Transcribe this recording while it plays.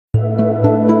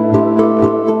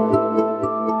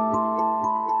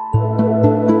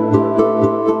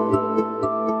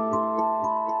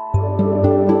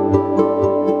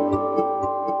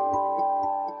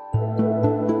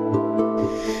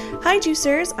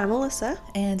Juicers, I'm Alyssa.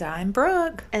 And I'm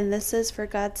Brooke. And this is For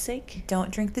God's Sake.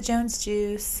 Don't drink the Jones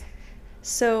juice.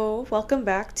 So, welcome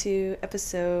back to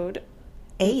episode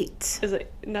 8. Is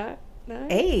it not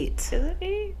 9? 8. Is it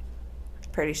 8?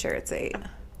 Pretty sure it's 8.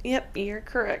 Yep, you're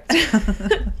correct.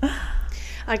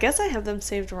 I guess I have them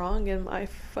saved wrong in my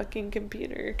fucking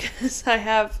computer because I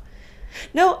have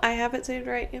it saved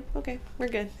right. Yep, okay, we're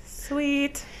good.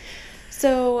 Sweet.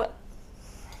 So,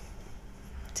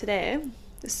 today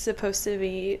is supposed to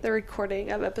be the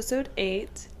recording of episode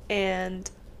 8 and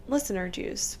listener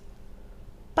juice.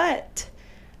 But,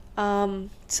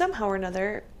 somehow or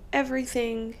another,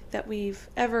 everything that we've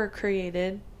ever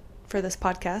created for this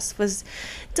podcast was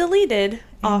deleted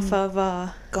off of,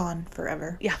 Gone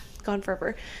forever. Yeah, gone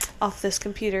forever, off this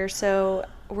computer. So,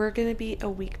 we're going to be a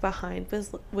week behind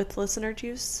with listener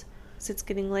juice. So it's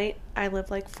getting late. I live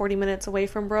like 40 minutes away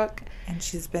from Brooke. And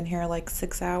she's been here like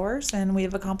 6 hours and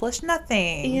we've accomplished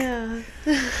nothing. Yeah.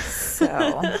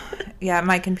 So, yeah,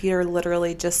 my computer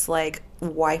literally just like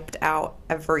wiped out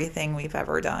everything we've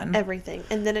ever done. Everything.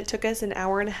 And then it took us an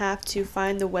hour and a half to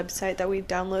find the website that we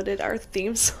downloaded our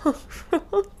theme song from.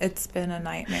 It's been a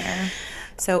nightmare.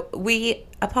 So we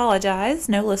apologize.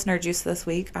 No listener juice this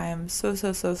week. I am so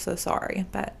sorry.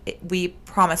 But we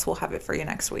promise we'll have it for you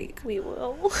next week. We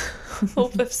will.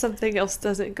 Hope if something else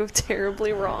doesn't go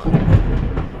terribly wrong.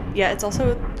 Yeah, it's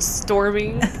also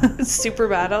storming. It's super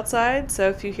bad outside. So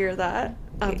if you hear that,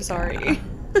 I'm sorry.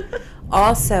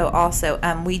 Also,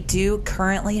 we do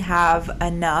currently have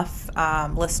enough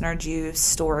listener juice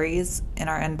stories in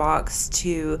our inbox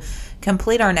to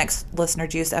complete our next listener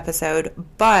juice episode,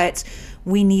 but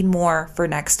we need more for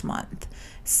next month.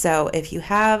 So if you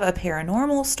have a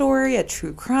paranormal story, a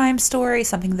true crime story,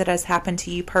 something that has happened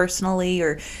to you personally,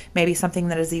 or maybe something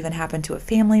that has even happened to a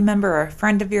family member or a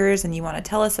friend of yours and you want to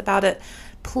tell us about it,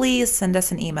 please send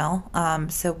us an email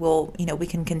so we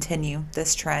can continue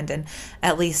this trend and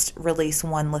at least release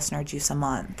one listener juice a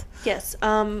month. Yes.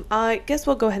 I guess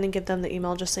we'll go ahead and give them the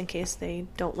email just in case they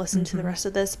don't listen to the rest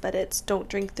of this, but it's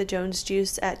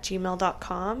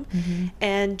don'tdrinkthejonesjuice@gmail.com.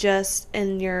 And just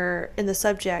in the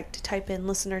subject, type in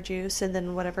listener juice and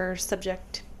then whatever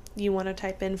subject you want to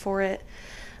type in for it.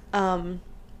 What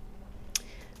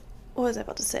was I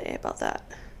about to say about that?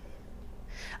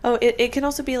 Oh, it can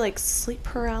also be like sleep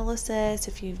paralysis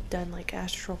if you've done like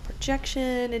astral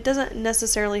projection. It doesn't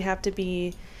necessarily have to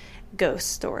be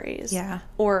ghost stories. Yeah.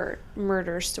 Or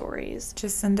murder stories.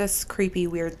 Just send us creepy,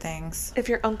 weird things. If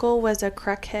your uncle was a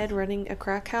crackhead running a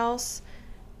crack house,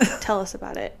 tell us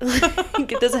about it.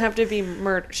 It doesn't have to be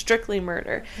strictly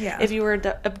murder. Yeah. If you were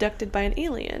abducted by an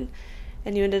alien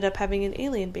and you ended up having an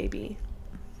alien baby.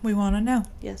 We want to know.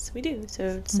 Yes, we do.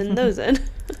 So send those in.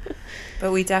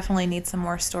 But we definitely need some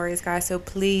more stories, guys. So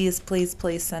please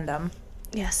send them.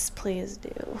 Yes, please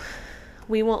do.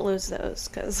 We won't lose those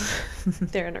because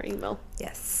they're in our email.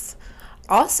 Yes.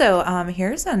 Also,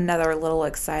 here's another little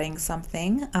exciting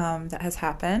something that has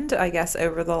happened, I guess,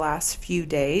 over the last few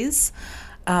days.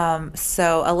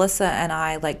 So Alyssa and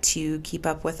I like to keep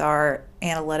up with our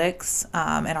analytics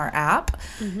in our app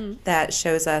that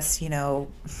shows us,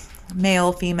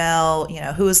 male, female,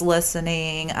 who is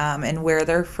listening, and where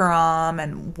they're from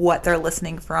and what they're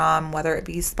listening from, whether it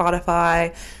be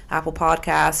Spotify, Apple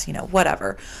Podcasts,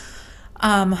 whatever.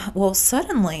 Well,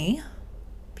 suddenly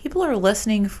people are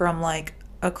listening from like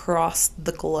across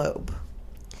the globe.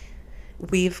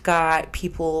 We've got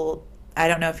people, I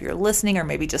don't know if you're listening or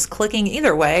maybe just clicking.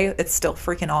 Either way, it's still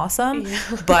freaking awesome,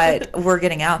 but we're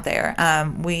getting out there. Do you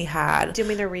want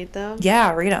me to read them?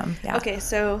 Yeah, read them. Yeah. Okay,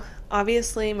 so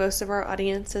obviously most of our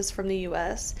audience is from the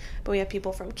US, but we have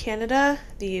people from Canada,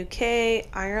 the UK,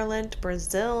 Ireland,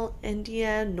 Brazil,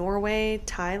 India, Norway,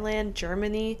 Thailand,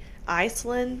 Germany,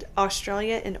 Iceland,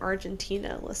 Australia, and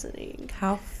Argentina listening.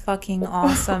 How fucking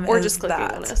awesome or is just clicking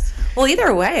that? On us. Well,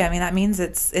 either way, I mean, that means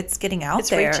it's getting out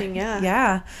there. It's reaching, yeah.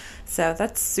 Yeah. So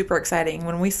that's super exciting.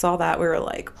 When we saw that, we were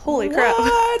like, holy crap.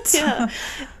 What? Yeah.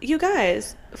 You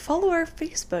guys, follow our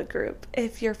Facebook group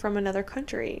if you're from another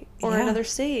country or another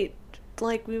state.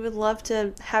 Like, we would love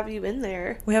to have you in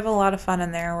there. We have a lot of fun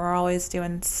in there. We're always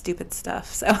doing stupid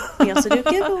stuff. So we also do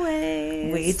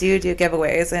giveaways. We do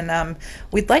giveaways, and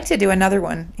we'd like to do another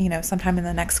one, sometime in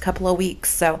the next couple of weeks.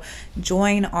 So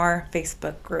join our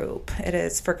Facebook group. It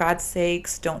is For God's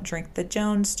Sakes, Don't Drink the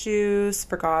Jones Juice.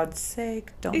 For God's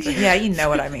sake, don't drink. Yeah, you know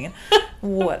what I mean.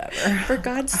 Whatever. For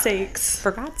God's sakes.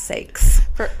 For God's sakes.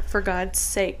 For God's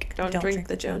sake, don't drink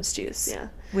the Jones Juice. Yeah.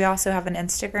 We also have an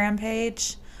Instagram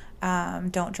page.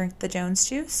 Don't Drink the Jones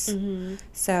Juice.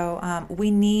 So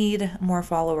we need more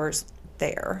followers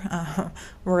there.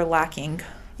 We're lacking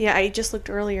Yeah, I just looked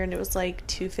earlier and it was like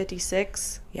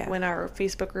 256 Yeah. when our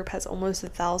Facebook group has almost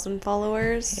 1,000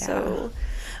 followers. Yeah. So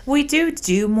We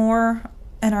do more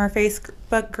in our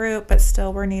Facebook group, but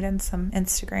still we're needing some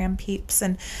Instagram peeps,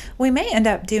 and we may end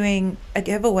up doing a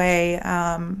giveaway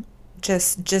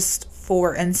just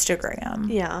for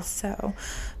Instagram. yeah. So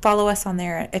follow us on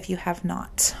there if you have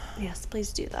not. Yes,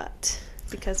 please do that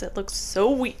because it looks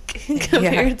so weak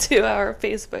compared to our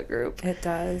Facebook group. It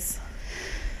does.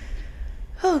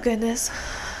 Oh, goodness.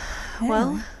 Yeah.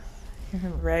 Well,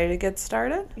 You're ready to get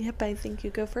started? yep, I think you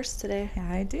go first today.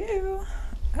 Yeah, I do.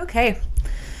 Okay.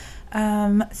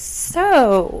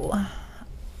 So I'm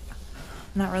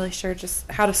not really sure just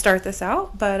how to start this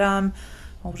out, but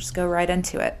we'll just go right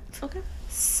into it. Okay.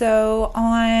 So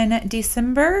on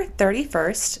December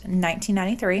 31st,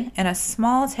 1993, in a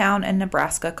small town in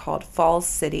Nebraska called Falls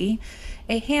City,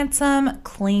 a handsome,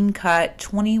 clean-cut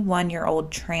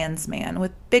 21-year-old trans man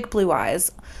with big blue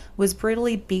eyes was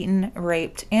brutally beaten,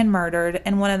 raped, and murdered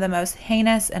in one of the most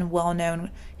heinous and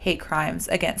well-known hate crimes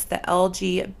against the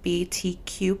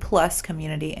LGBTQ plus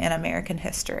community in American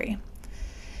history.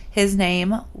 His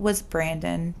name was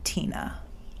Brandon Teena.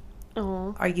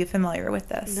 Oh. Are you familiar with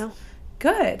this? No.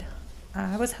 Good.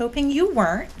 I was hoping you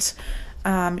weren't.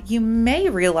 You may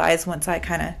realize once I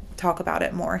kind of talk about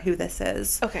it more who this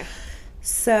is. Okay.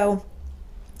 So,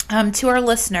 to our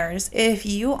listeners, if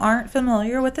you aren't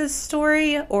familiar with this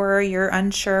story or you're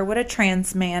unsure what a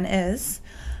trans man is,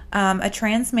 a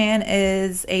trans man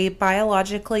is a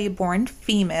biologically born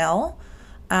female,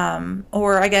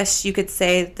 or I guess you could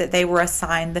say that they were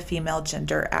assigned the female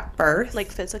gender at birth.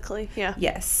 Like physically, yeah.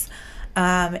 Yes.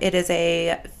 It is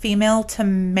a female to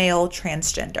male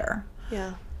transgender.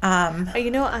 Yeah.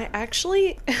 I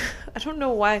actually, I don't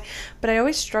know why, but I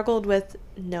always struggled with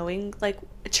knowing like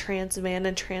a trans man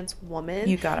and trans woman.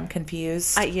 You got them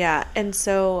confused. Yeah. And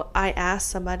so I asked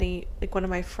somebody, like one of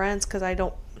my friends, because I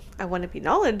want to be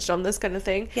knowledgeable on this kind of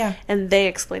thing. Yeah. And they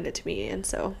explained it to me. And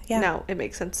so Yeah. now it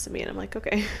makes sense to me. And I'm like,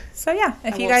 okay. So yeah,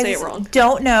 if I you won't say guys it wrong.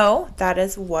 don't know, that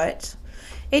is what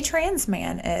a trans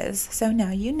man is. So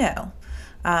now you know.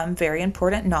 Very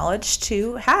important knowledge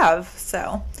to have.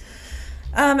 So,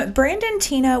 Brandon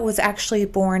Teena was actually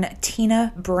born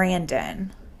Teena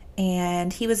Brandon,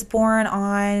 and he was born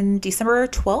on December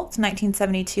 12th,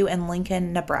 1972 in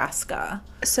Lincoln, Nebraska.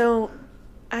 So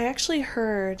I actually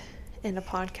heard in a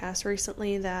podcast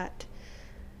recently that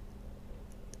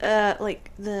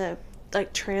the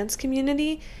trans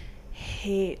community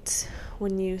hates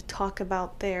when you talk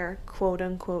about their quote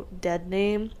unquote dead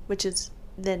name, which is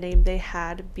the name they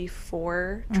had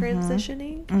before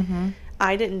transitioning. Mm-hmm.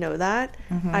 I didn't know that.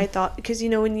 Mm-hmm. I thought, because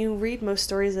when you read most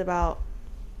stories about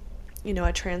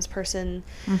a trans person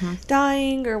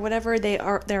dying or whatever,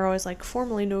 they're always like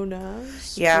formerly known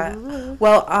as. Yeah.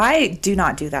 Well, I do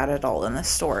not do that at all in this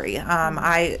story.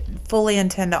 I fully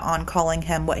intend on calling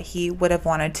him what he would have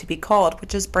wanted to be called,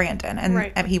 which is Brandon. And,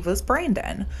 Right. and he was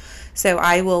Brandon. So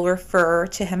I will refer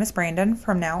to him as Brandon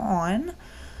from now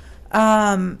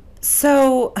on.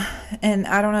 So, and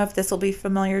I don't know if this will be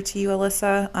familiar to you,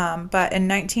 Alyssa, but in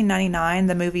 1999,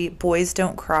 the movie Boys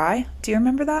Don't Cry. Do you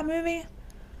remember that movie?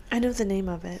 I know the name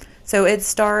of it. So it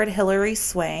starred Hilary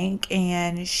Swank,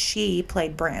 and she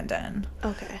played Brandon.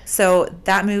 Okay. So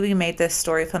that movie made this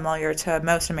story familiar to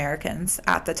most Americans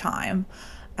at the time.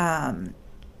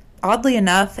 Oddly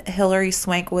enough, Hilary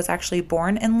Swank was actually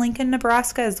born in Lincoln,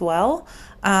 Nebraska as well,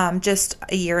 just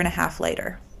a year and a half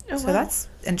later. Oh, So wow. that's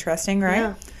interesting, right?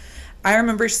 Yeah. I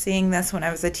remember seeing this when I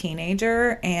was a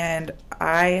teenager, and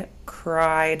I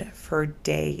cried for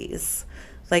days.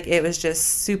 Like, it was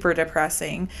just super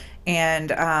depressing. And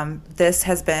this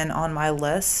has been on my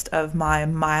list of my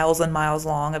miles and miles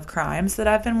long of crimes that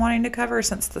I've been wanting to cover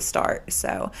since the start.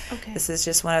 So Okay. this is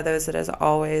just one of those that has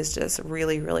always just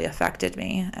really, really affected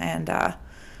me. And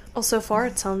Well, so far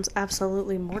it sounds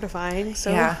absolutely mortifying.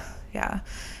 So yeah.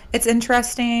 It's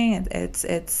interesting.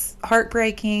 It's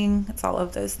heartbreaking. It's all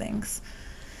of those things.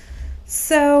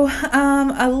 So,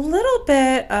 a little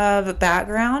bit of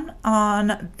background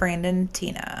on Brandon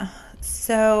Teena.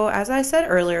 So, as I said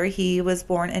earlier, he was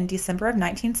born in December of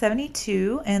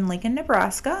 1972 in Lincoln,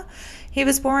 Nebraska. He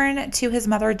was born to his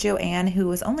mother, Joanne, who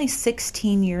was only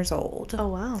 16 years old. Oh,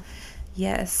 wow.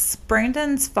 Yes.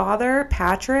 Brandon's father,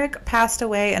 Patrick, passed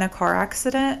away in a car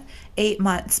accident 8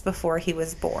 months before he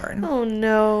was born. Oh,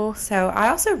 no. So I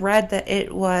also read that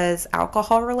it was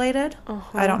alcohol related.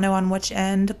 Uh-huh. I don't know on which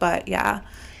end, but yeah.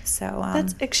 So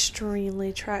That's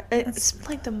extremely It's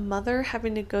like the mother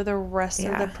having to go the rest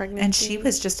of the pregnancy. And she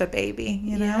was just a baby,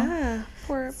 you know? Yeah.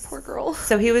 Poor girl.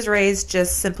 So he was raised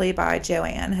just simply by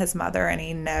Joanne, his mother, and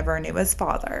he never knew his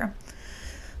father.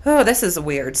 Oh, this is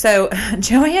weird. So,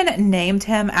 Joanne named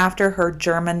him after her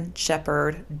German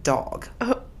Shepherd dog.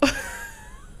 Oh.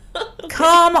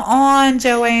 Come on,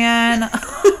 Joanne.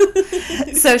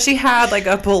 So, she had like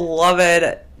a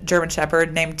beloved German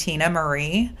Shepherd named Tina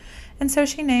Marie. And so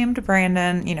she named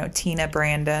Brandon, Tina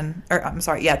Brandon, or I'm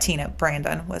sorry, yeah, Tina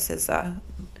Brandon was his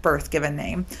birth given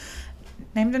name.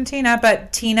 Named him Tina,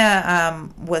 but Tina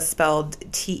was spelled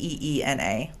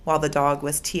Teena, while the dog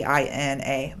was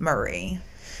Tina Marie.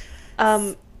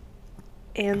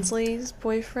 Ansley's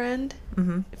boyfriend,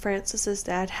 Francis's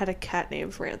dad, had a cat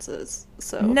named Francis.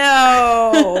 So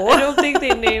No. I don't think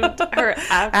they named her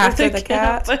after the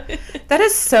cat. That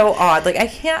is so odd. Like, I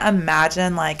can't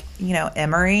imagine, like,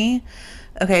 Emery.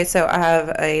 Okay, so I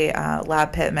have a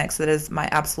lab pit mix that is my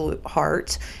absolute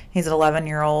heart. He's an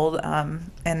 11-year-old,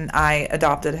 and I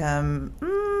adopted him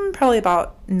probably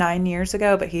about 9 years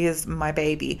ago, but he is my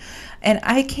baby. And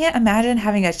I can't imagine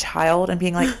having a child and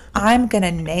being like, I'm going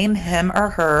to name him or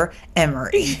her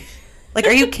Emery. Like,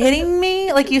 are you kidding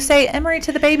me? Like, you say Emery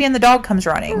to the baby and the dog comes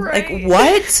running. Right. Like,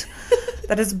 what?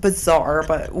 That is bizarre,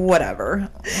 but whatever.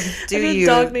 A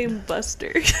dog named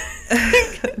Buster.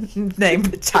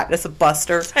 Named Titus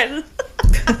Buster.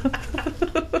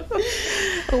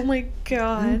 Oh my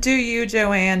god. Do you,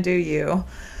 Joanne? Do you?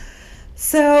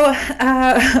 So,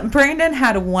 Brandon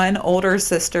had one older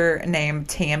sister named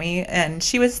Tammy, and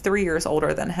she was 3 years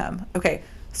older than him. Okay,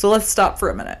 so let's stop for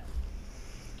a minute.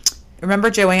 Remember,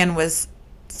 Joanne was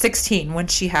 16 when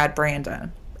she had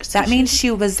Brandon. So that means she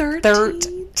was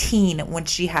 13? 13 when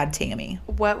she had Tammy.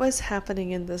 What was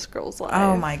happening in this girl's life?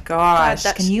 Oh my gosh.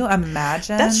 God, Can you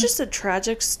imagine? That's just a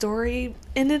tragic story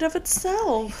in and of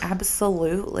itself.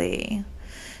 Absolutely.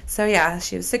 So yeah,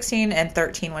 she was 16 and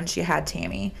 13 when she had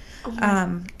Tammy. Oh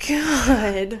my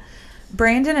God.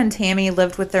 Brandon and Tammy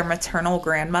lived with their maternal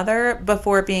grandmother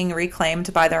before being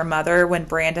reclaimed by their mother when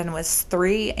Brandon was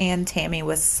 3 and Tammy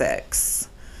was 6.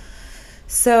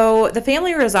 So the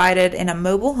family resided in a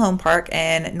mobile home park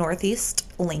in northeast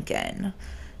Lincoln.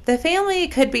 The family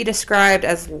could be described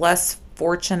as less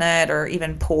fortunate or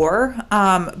even poor,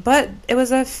 but it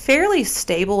was a fairly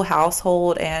stable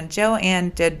household, and Joanne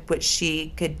did what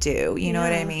she could do. You know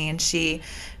what I mean? She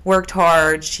worked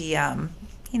hard. She,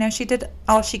 she did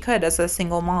all she could as a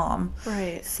single mom.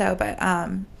 Right. So, but,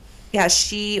 yeah,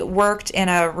 she worked in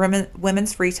a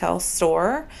women's retail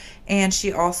store, and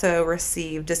she also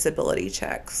received disability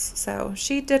checks. So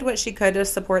she did what she could to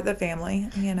support the family,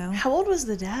 How old was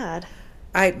the dad?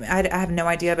 I have no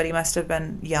idea, but he must have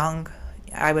been young,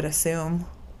 I would assume.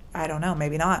 I don't know,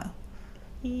 maybe not.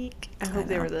 Eek. I hope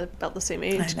they were about the same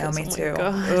age. I know, me too.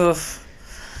 God. Oof.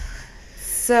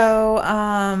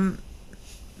 So,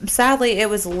 sadly, it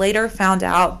was later found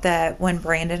out that when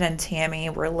Brandon and Tammy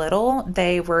were little,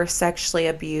 they were sexually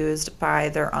abused by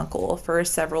their uncle for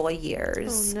several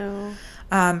years. Oh,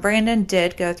 no. Brandon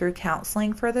did go through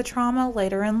counseling for the trauma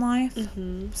later in life.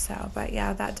 Mm-hmm. So, but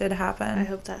yeah, that did happen. I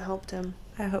hope that helped him.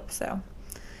 I hope so.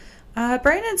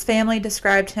 Brandon's family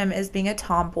described him as being a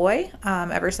tomboy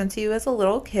ever since he was a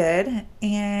little kid,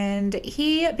 and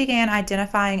he began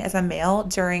identifying as a male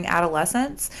during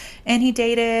adolescence, and he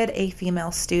dated a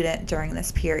female student during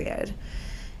this period.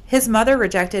 His mother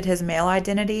rejected his male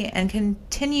identity and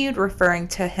continued referring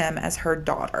to him as her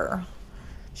daughter.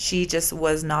 She just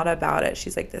was not about it.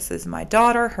 She's like, this is my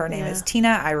daughter. Her name is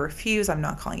Tina. I refuse. I'm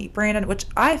not calling you Brandon, which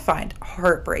I find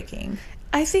heartbreaking.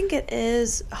 I think it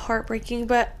is heartbreaking,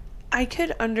 but I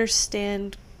could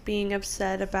understand being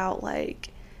upset about, like,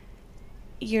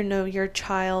 your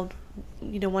child,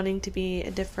 wanting to be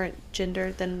a different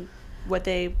gender than what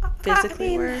they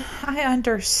physically were. I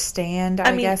understand,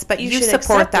 I guess, but you should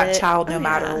support that accept it. child no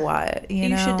matter what. You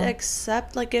know? should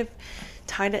accept, like, if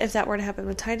that were to happen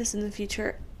with Titus in the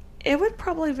future, it would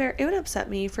probably it would upset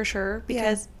me for sure,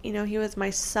 because he was my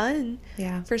son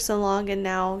for so long, and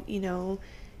now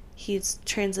he's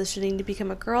transitioning to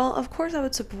become a girl. Of course I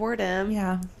would support him.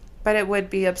 Yeah. But it would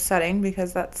be upsetting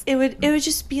because it would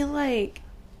just be like,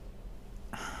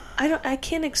 I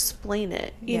can't explain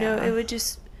it. It'd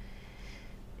just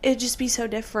be so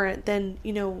different than,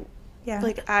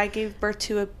 like, I gave birth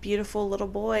to a beautiful little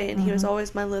boy, and he was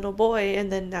always my little boy,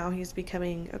 and then now he's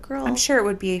becoming a girl. I'm sure it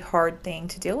would be a hard thing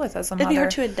to deal with as a mother. It'd be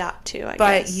hard to adapt to, I guess.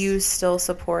 But you still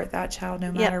support that child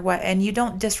no matter what, and you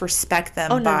don't disrespect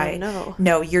them by,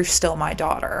 no, you're still my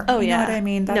daughter. Oh, you know what I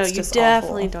mean? That's just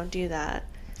definitely awful. don't do that.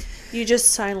 You just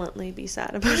silently be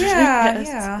sad about it.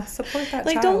 Yeah, support that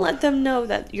like, child. don't let them know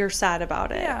that you're sad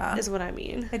about it, Yeah. is what I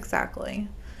mean. Exactly.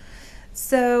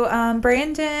 So,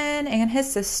 Brandon and his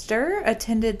sister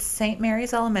attended St.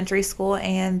 Mary's Elementary School,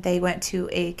 and they went to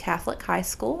a Catholic high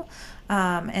school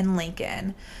in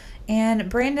Lincoln. And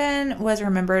Brandon was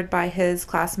remembered by his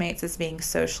classmates as being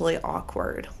socially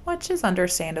awkward, which is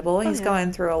understandable. He's yeah.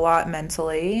 going through a lot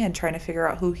mentally and trying to figure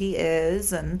out who he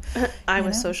is. And I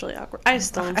was socially awkward. I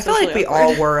still am I feel socially like we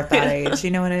awkward. all were at that age.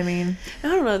 You know what I mean? I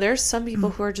don't know. There's some people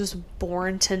who are just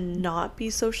born to not be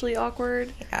socially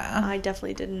awkward. Yeah. I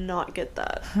definitely did not get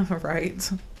that. Right.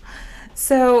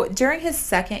 So during his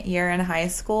second year in high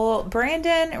school,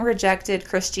 Brandon rejected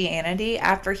Christianity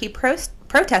after he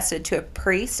protested to a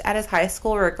priest at his high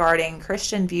school regarding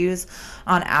Christian views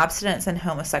on abstinence and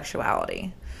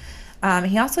homosexuality.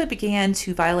 He also began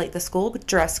to violate the school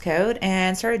dress code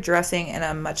and started dressing in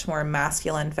a much more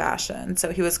masculine fashion.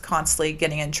 So he was constantly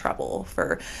getting in trouble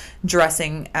for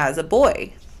dressing as a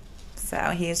boy. So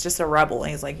he's just a rebel.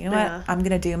 He's like, you know Yeah. what? I'm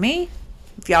going to do me.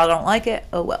 If y'all don't like it,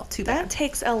 oh well, too bad. That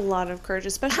takes a lot of courage,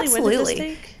 especially Absolutely. when did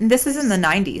this take? And this is in the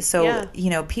 90s. So,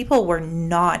 Yeah. People were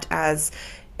not as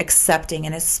accepting,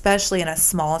 and especially in a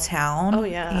small town. Oh,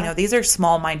 yeah. These are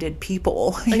small-minded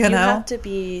people, Like, you you know? have to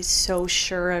be so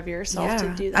sure of yourself to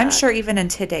do that. I'm sure even in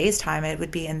today's time, it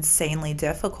would be insanely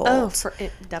difficult. Oh,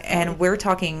 definitely. And we're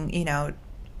talking,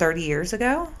 30 years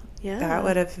ago. Yeah. That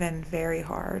would have been very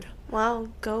hard. Wow,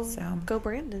 go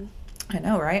Brandon. I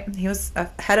know, right? He was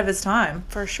ahead of his time.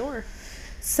 For sure.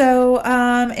 So,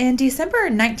 in December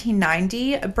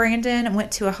 1990, Brandon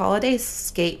went to a holiday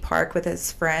skate park with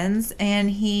his friends, and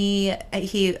he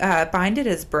binded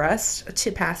his breast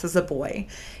to pass as a boy.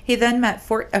 He then met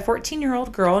a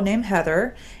 14-year-old girl named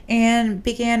Heather and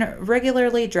began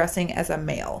regularly dressing as a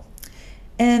male.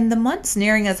 In the months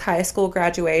nearing his high school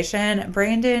graduation,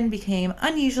 Brandon became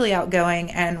unusually outgoing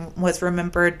and was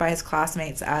remembered by his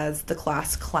classmates as the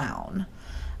class clown.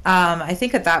 I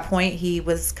think at that point he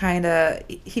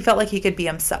felt like he could be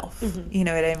himself. Mm-hmm. You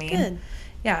know what I mean? Good.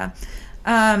 Yeah.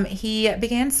 He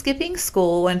began skipping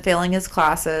school and failing his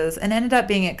classes and ended up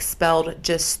being expelled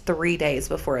just 3 days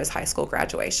before his high school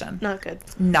graduation. Not good.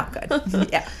 Not good.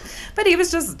 Yeah. But he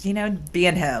was just,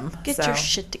 being him. Get your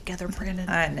shit together, Brandon.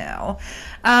 I know.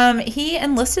 He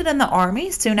enlisted in the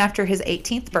Army soon after his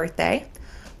 18th birthday,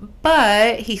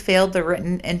 but he failed the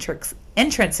written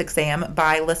entrance exam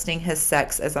by listing his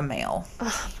sex as a male.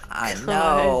 Oh, I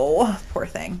know. Poor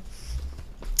thing.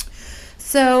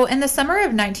 So, in the summer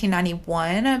of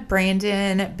 1991,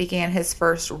 Brandon began his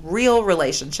first real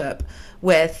relationship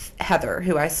with Heather,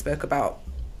 who I spoke about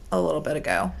a little bit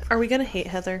ago. Are we going to hate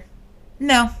Heather?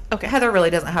 No. Okay. Heather really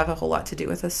doesn't have a whole lot to do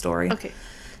with this story. Okay.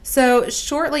 So,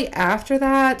 shortly after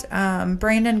that,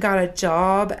 Brandon got a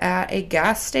job at a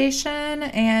gas station,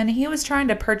 and he was trying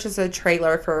to purchase a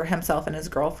trailer for himself and his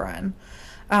girlfriend.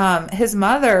 His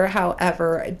mother,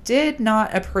 however, did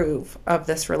not approve of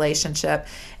this relationship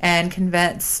and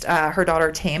convinced her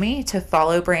daughter Tammy to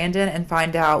follow Brandon and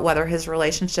find out whether his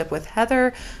relationship with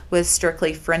Heather was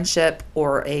strictly friendship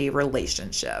or a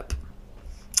relationship.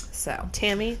 So,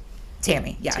 Tammy,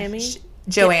 yeah. Tammy?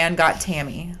 Joanne got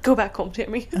Tammy. Go back home,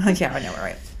 Tammy. Yeah, I know,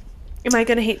 right? Am I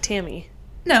going to hate Tammy?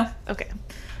 No. Okay.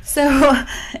 So,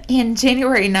 in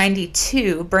January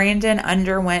 92, Brandon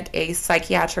underwent a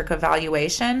psychiatric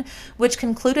evaluation, which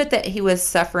concluded that he was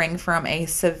suffering from a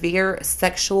severe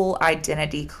sexual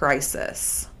identity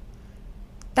crisis.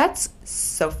 That's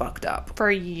so fucked up.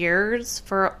 For years,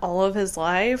 for all of his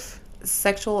life.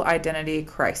 Sexual identity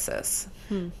crisis.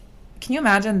 Can you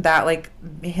imagine that, like,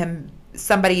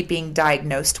 somebody being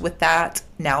diagnosed with that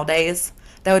nowadays?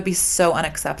 That would be so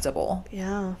unacceptable.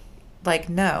 Yeah. Like,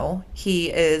 no,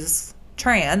 he is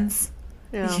trans.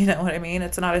 Yeah. You know what I mean?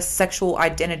 It's not a sexual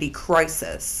identity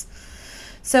crisis.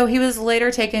 So he was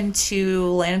later taken to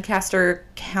Lancaster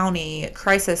County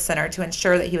Crisis Center to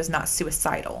ensure that he was not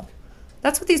suicidal.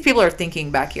 That's what these people are thinking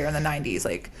back here in the 90s.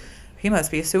 Like, he must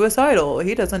be suicidal.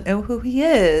 He doesn't know who he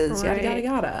is. Right. Yada, yada,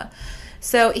 yada.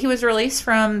 So he was released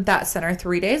from that center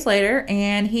 3 days later,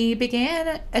 and he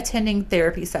began attending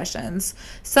therapy sessions,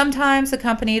 sometimes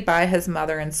accompanied by his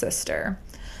mother and sister.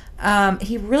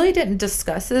 He really didn't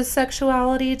discuss his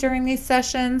sexuality during these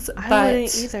sessions. I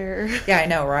wouldn't either. Yeah, I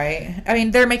know, right? I mean,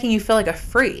 they're making you feel like a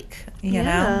freak, you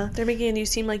know? They're making you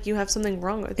seem like you have something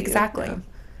wrong with you. Exactly. Yeah.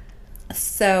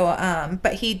 So,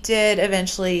 but he did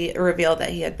eventually reveal that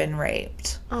he had been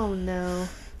raped. Oh, no.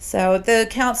 So the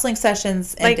counseling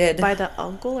sessions ended. Like by the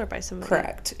uncle or by somebody?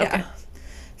 Correct. Okay. Yeah.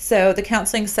 So the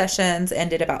counseling sessions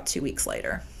ended about 2 weeks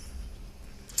later.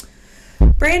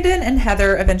 Brandon and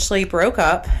Heather eventually broke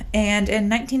up, and in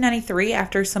 1993,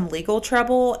 after some legal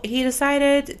trouble, he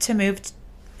decided to move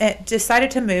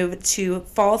to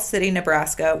Falls City,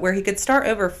 Nebraska, where he could start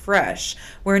over fresh,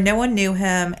 where no one knew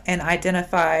him and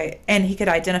he could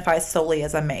identify solely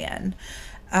as a man.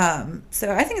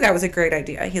 So I think that was a great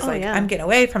idea. He's like, yeah. I'm getting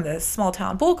away from this small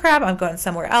town bullcrap. I'm going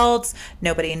somewhere else.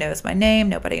 Nobody knows my name.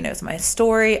 Nobody knows my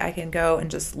story. I can go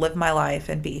and just live my life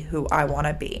and be who I want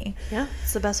to be. Yeah,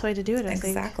 it's the best way to do it, I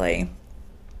think. Exactly.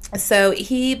 So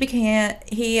he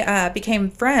became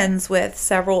friends with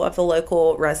several of the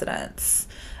local residents.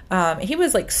 He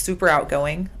was like super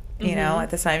outgoing, you know, at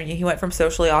this time. He went from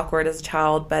socially awkward as a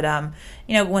child, but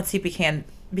you know, once he began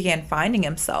finding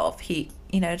himself, he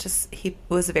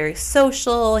was very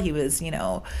social. He was, you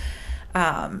know,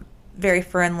 very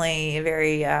friendly,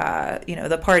 very you know,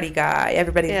 the party guy.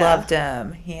 Everybody loved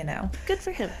him, you know. Good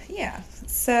for him. Yeah.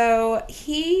 So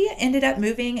he ended up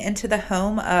moving into the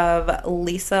home of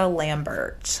Lisa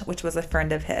Lambert, which was a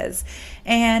friend of his.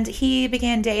 And he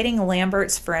began dating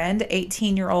Lambert's friend,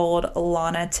 18-year-old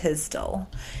Lana Tisdale.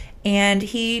 And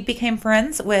he became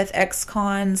friends with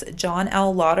ex-cons John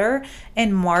L. Lauder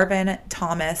and Marvin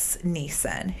Thomas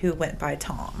Neeson, who went by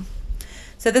Tom.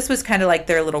 So this was kind of like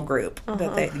their little group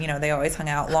that they, you know, they always hung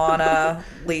out. Lana,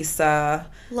 Lisa.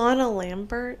 Lana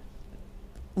Lambert?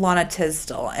 Lana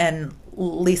Tisdale and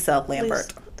Lisa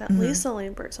Lambert. Lisa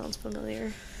Lambert sounds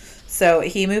familiar. So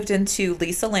he moved into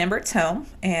Lisa Lambert's home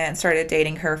and started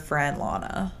dating her friend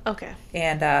Lana. Okay.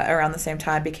 And around the same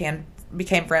time became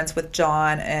friends with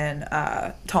John and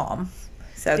Tom.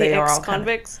 So they were all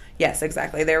ex-convicts? Yes,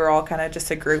 exactly. They were all kind of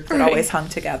just a group that always hung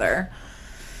together.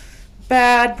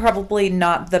 Probably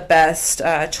not the best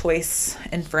choice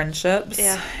in friendships.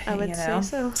 Yeah, I would say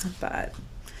so. But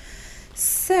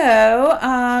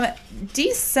so,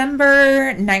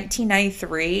 December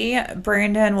 1993,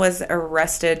 Brandon was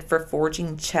arrested for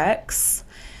forging checks,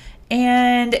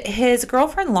 and his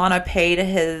girlfriend Lana paid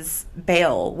his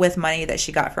bail with money that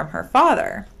she got from her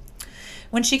father.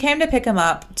 When she came to pick him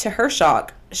up, to her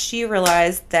shock, she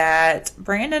realized that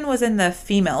Brandon was in the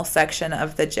female section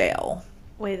of the jail.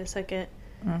 Wait a second.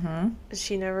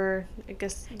 She never, I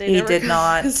guess He did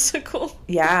not. Physical.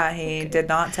 Yeah, he did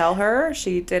not tell her.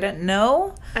 She didn't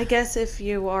know. I guess if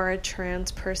you are a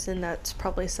trans person, that's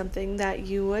probably something that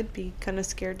you would be kind of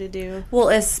scared to do. Well,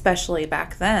 especially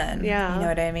back then. Yeah. You know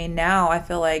what I mean? Now I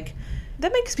feel like...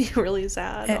 That makes me really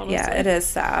sad, honestly. Yeah, it is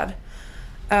sad.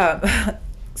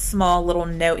 Small little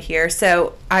note here.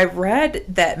 So I read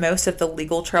that most of the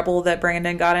legal trouble that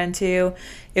Brandon got into,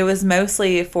 it was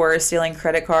mostly for stealing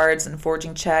credit cards and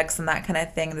forging checks and that kind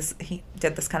of thing. He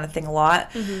did this kind of thing a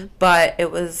lot, but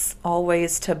it was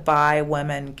always to buy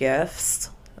women gifts.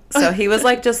 So he was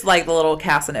like just like the little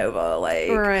Casanova,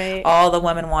 like all the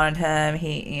women wanted him.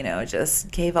 He, you know,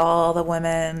 just gave all the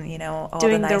women, you know, all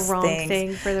doing the nice the wrong things.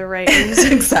 thing for the right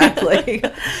reason. Exactly.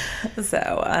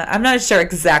 So I'm not sure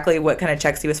exactly what kind of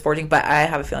checks he was forging, but I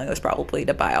have a feeling it was probably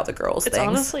to buy all the girls' It's things.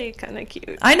 honestly kind of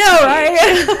cute. I know, right?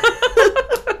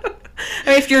 I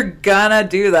mean, if you're gonna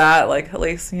do that, like at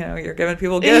least, you know, you're giving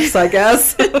people gifts, I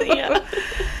guess. Yeah.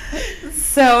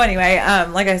 So anyway,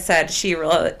 like I said, she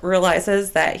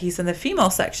realizes that he's in the female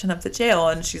section of the jail,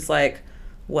 and she's like,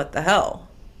 what the hell?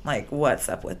 Like, what's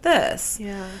up with this?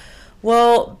 Yeah.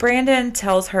 Well, Brandon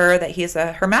tells her that he's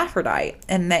a hermaphrodite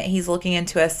and that he's looking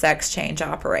into a sex change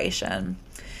operation.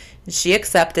 She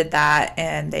accepted that,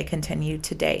 and they continued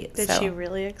to date. Did she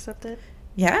really accept it?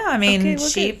 Yeah, I mean, okay,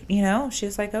 she, you know,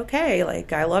 she's like, okay,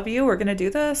 like, I love you, we're going to do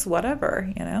this,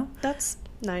 whatever, you know? That's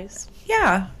nice.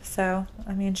 Yeah, so,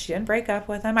 I mean, she didn't break up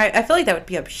with him. I feel like that would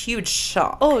be a huge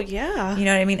shock. Oh, yeah. You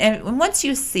know what I mean? And once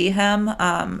you see him,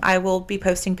 I will be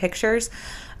posting pictures.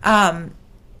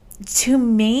 To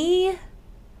me,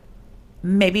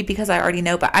 maybe because I already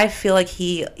know, but I feel like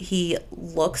he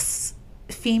looks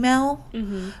female,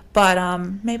 but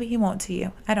maybe he won't to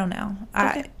you. I don't know.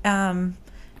 Okay.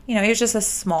 You know, he was just a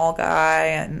small guy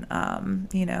and,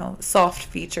 you know, soft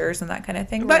features and that kind of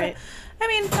thing. But, Right. I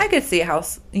mean, I could see how,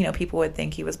 you know, people would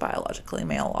think he was biologically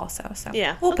male also. So,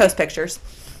 Yeah. we'll post pictures.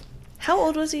 How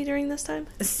old was he during this time?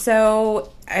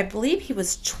 So, I believe he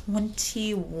was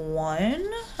 21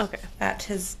 Okay. at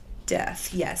his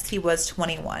death. Yes, he was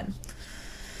 21.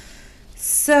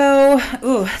 So,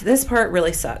 this part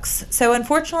really sucks. So,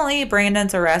 unfortunately,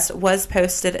 Brandon's arrest was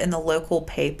posted in the local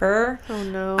paper Oh,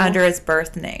 no. under his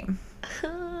birth name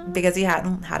because he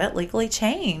hadn't had it legally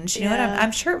changed. You know what?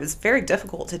 I'm sure it was very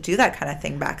difficult to do that kind of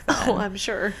thing back then. Oh, I'm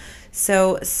sure.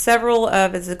 So, several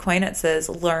of his acquaintances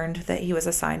learned that he was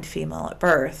assigned female at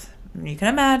birth. And you can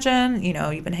imagine, you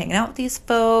know, you've been hanging out with these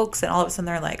folks, and all of a sudden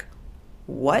they're like,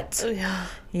 what? Oh, yeah.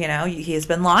 You know, he's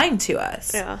been lying to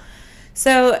us. Yeah.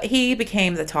 So he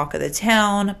became the talk of the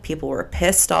town. People were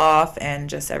pissed off, and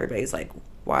just everybody's like,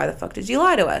 why the fuck did you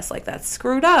lie to us? Like, that's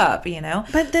screwed up, you know?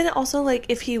 But then also, like,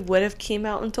 if he would have came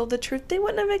out and told the truth, they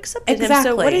wouldn't have accepted him.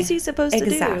 So what is he supposed to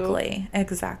do?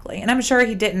 Exactly. And I'm sure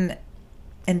he didn't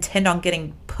intend on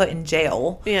getting put in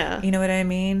jail. Yeah. You know what I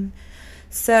mean?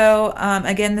 So,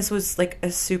 again, this was like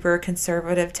a super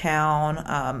conservative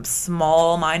town,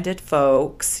 small-minded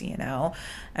folks, you know.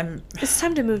 It's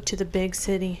time to move to the big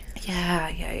city.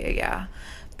 Yeah.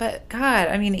 But God,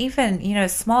 I mean, even, you know,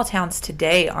 small towns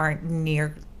today aren't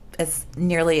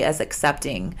nearly as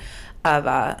accepting of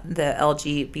the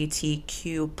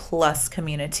LGBTQ plus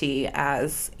community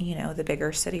as, you know, the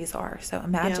bigger cities are. So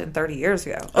imagine 30 years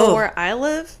ago. Oh, where I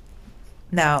live?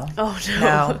 No. Oh,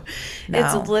 no.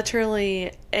 It's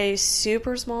literally a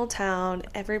super small town.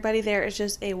 Everybody there is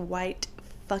just a white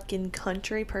fucking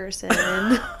country person.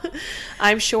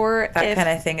 I'm sure that kind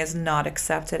of thing is not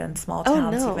accepted in small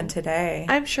towns even today.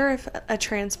 I'm sure if a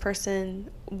trans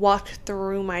person walked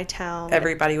through my town,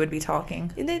 everybody would be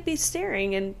talking. And they'd be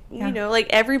staring, and you know, like,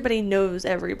 everybody knows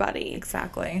everybody.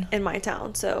 Exactly. In my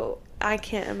town, so I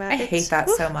can't imagine. I hate that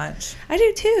so much. I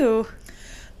do too.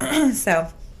 So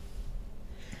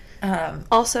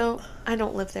also, I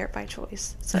don't live there by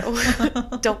choice, so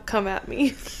don't come at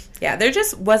me. Yeah, there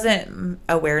just wasn't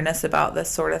awareness about this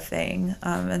sort of thing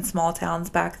in small towns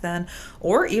back then,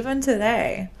 or even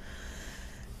today.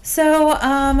 So,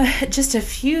 just a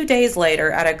few days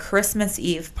later, at a Christmas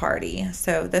Eve party,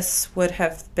 so this would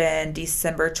have been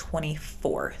December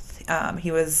 24th, he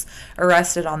was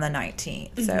arrested on the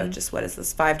 19th. Mm-hmm. So just, what is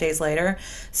this, 5 days later?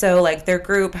 So, like, their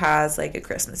group has, like, a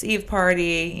Christmas Eve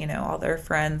party, you know, all their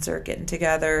friends are getting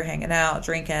together, hanging out,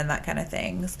 drinking, that kind of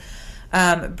things.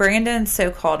 Brandon's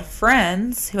so-called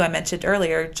friends, who I mentioned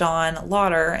earlier, John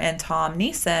Lauder and Tom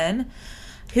Neeson,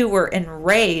 who were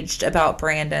enraged about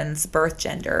Brandon's birth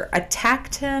gender,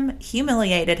 attacked him,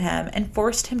 humiliated him, and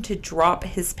forced him to drop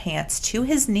his pants to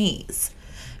his knees,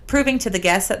 proving to the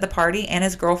guests at the party and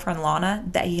his girlfriend Lana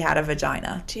that he had a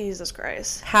vagina. Jesus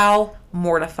Christ. How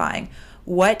mortifying.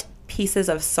 What pieces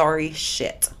of sorry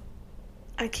shit.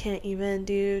 I can't even,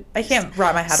 dude. I can't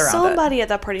wrap my head around it. Somebody at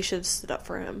that party should have stood up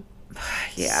for him.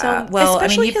 Yeah. Well, I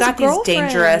mean, you've got these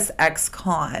dangerous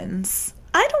ex-cons.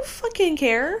 I don't fucking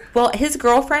care. Well, his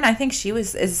girlfriend, I think she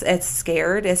was as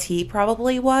scared as he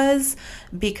probably was,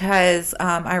 because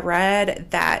I read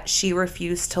that she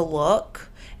refused to look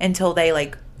until they,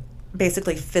 like,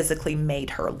 basically physically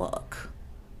made her look.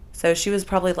 So she was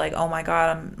probably like, oh my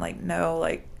God, I'm like, no,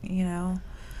 like, you know.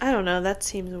 I don't know. That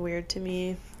seems weird to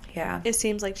me. Yeah. It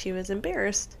seems like she was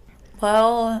embarrassed.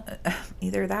 Well,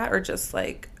 either that or just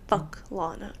like... Fuck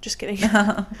Lana. Just kidding.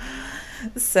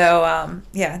 So,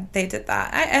 yeah, they did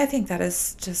that. I think that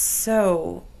is just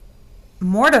so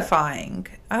mortifying.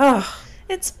 Oh,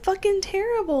 it's fucking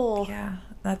terrible. Yeah,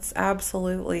 that's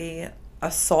absolutely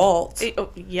assault.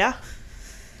 Yeah.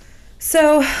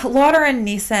 So, Lauder and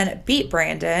Neeson beat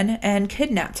Brandon and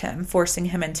kidnapped him, forcing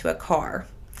him into a car.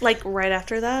 Like, right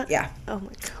after that? Yeah. Oh,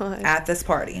 my God. At this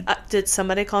party. Did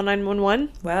somebody call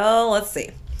 911? Well, let's see.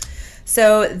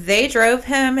 So they drove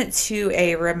him to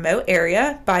a remote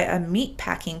area by a meat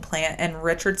packing plant in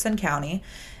Richardson County,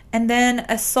 and then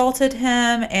assaulted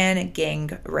him and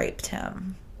gang raped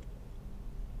him.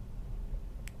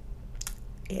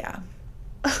 Yeah.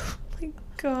 Oh my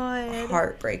God.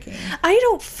 Heartbreaking. I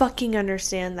don't fucking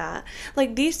understand that.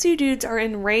 Like, these two dudes are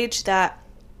enraged that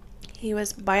he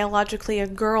was biologically a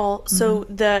girl, so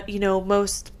the, you know,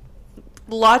 most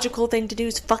logical thing to do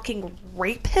is fucking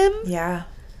rape him? Yeah.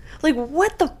 Like,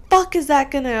 what the fuck is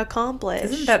that gonna accomplish?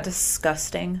 Isn't that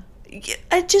disgusting?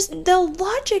 The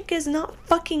logic is not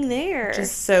fucking there.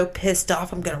 Just so pissed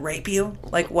off, I'm gonna rape you?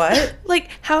 Like, what? Like,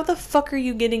 how the fuck are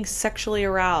you getting sexually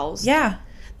aroused? Yeah.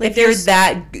 Like, if you're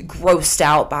that grossed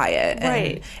out by it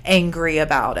and angry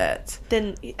about it.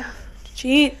 Then,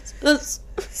 Jesus.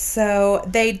 So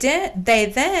they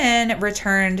then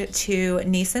returned to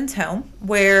Neeson's home,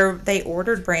 where they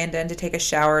ordered Brandon to take a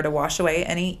shower to wash away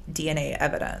any DNA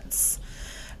evidence.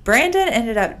 Brandon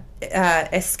ended up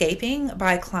escaping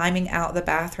by climbing out the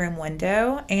bathroom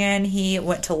window, and he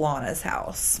went to Lana's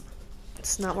house.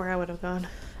 It's not where I would have gone.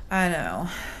 I know.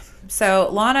 So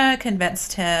Lana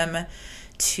convinced him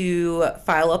to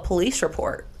file a police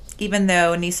report, even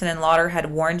though Neeson and Lauder had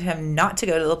warned him not to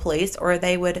go to the police or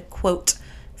they would, quote,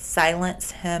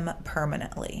 silence him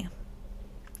permanently.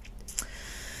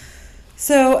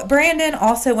 So Brandon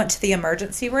also went to the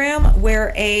emergency room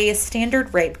where a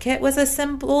standard rape kit was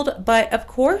assembled, but of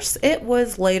course it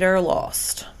was later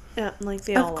lost. Yeah, like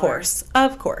they all are.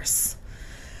 Of course.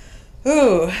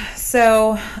 Ooh,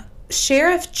 so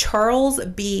Sheriff Charles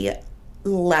B.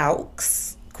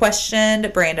 Laux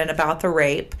questioned Brandon about the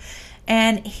rape,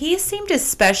 And he seemed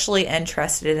especially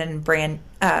interested in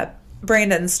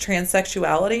Brandon's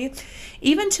transsexuality,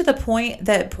 even to the point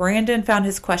that Brandon found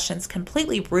his questions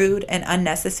completely rude and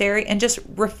unnecessary and just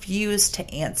refused to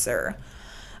answer.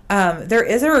 There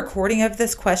is a recording of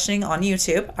this questioning on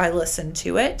YouTube. I listened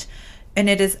to it, and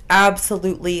it is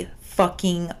absolutely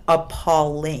fucking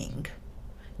appalling.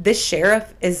 This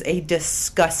sheriff is a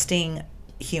disgusting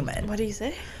human. What do you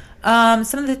say?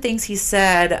 Some of the things he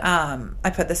said, I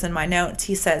put this in my notes.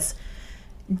 He says,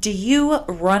 "Do you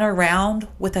run around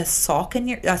with a sock in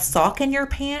your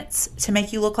pants to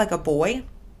make you look like a boy?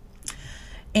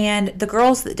 And the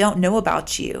girls that don't know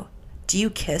about you, do you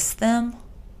kiss them?"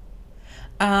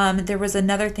 There was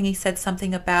another thing he said,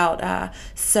 something about,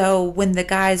 so when the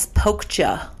guys poked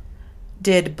you,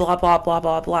 did blah, blah, blah,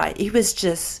 blah, blah. He was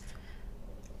just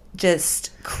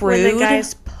crude. When the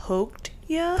guys poked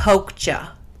you? Poked you.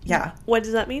 Yeah. What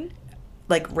does that mean?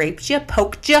 Like raped you?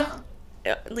 Poked you?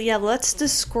 Yeah, let's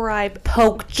describe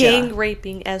Poked ya. gang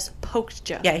raping as poked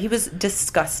ya. Yeah, he was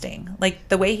disgusting. Like,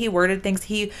 the way he worded things,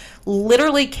 he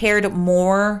literally cared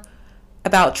more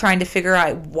about trying to figure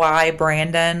out why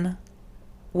Brandon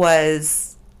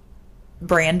was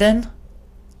Brandon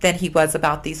than he was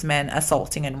about these men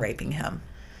assaulting and raping him.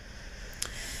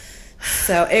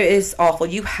 So it is awful.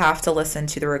 You have to listen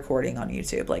to the recording on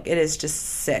YouTube. Like, it is just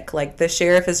sick. Like, the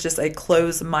sheriff is just a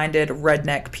close-minded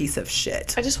redneck piece of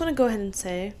shit. I just want to go ahead and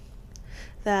say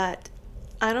that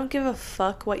I don't give a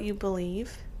fuck what you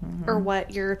believe or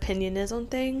what your opinion is on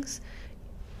things.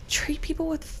 Treat people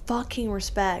with fucking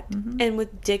respect and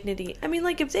with dignity. I mean,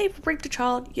 like, if they raped a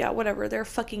child, yeah, whatever, they're a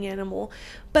fucking animal.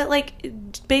 But, like,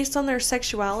 based on their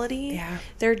sexuality,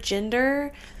 their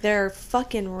gender, their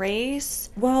fucking race.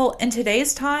 Well, in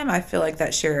today's time, I feel like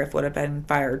that sheriff would have been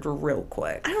fired real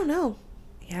quick. I don't know.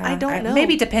 Yeah, I don't know.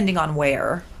 Maybe depending on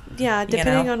where. Yeah,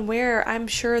 depending on where, I'm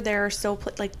sure there are still,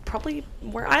 like, probably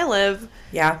where I live.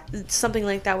 Yeah. Something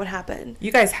like that would happen.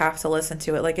 You guys have to listen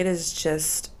to it. Like, it is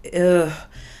just, ugh.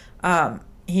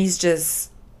 He's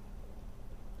just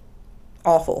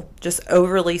awful. Just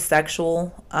overly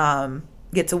sexual.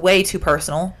 Gets way too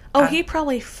personal. Oh, he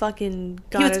probably fucking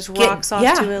got his rocks off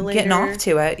to it later. Getting off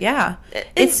to it, yeah.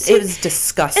 It was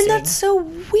disgusting. And that's so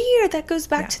weird. That goes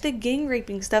back to the gang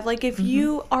raping stuff. Like, if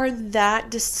you are that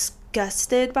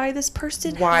disgusted by this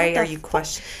person, why are you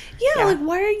questioning? Yeah, like,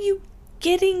 why are you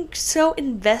getting so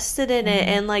invested in it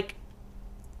and, like,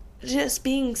 just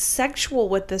being sexual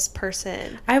with this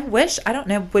person? I don't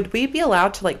know, would we be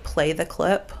allowed to, like, play the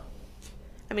clip?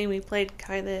 I mean, we played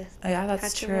kind of. Yeah,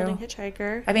 that's true.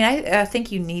 Hitchhiker. I mean, I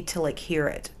think you need to, like, hear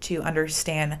it to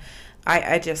understand.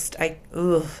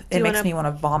 It makes me want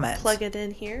to vomit. Plug it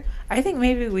in here? I think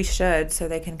maybe we should, so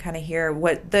they can kind of hear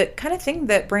what the kind of thing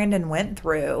that Brandon went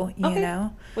through, you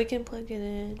know? We can plug it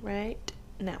in right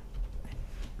now.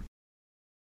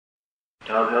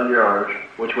 Tom held your arms.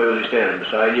 Which way was he standing?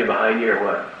 Beside you, behind you, or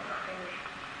what?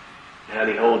 How'd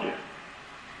he hold you?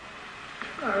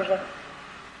 Arms up.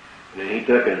 And then he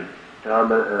took and John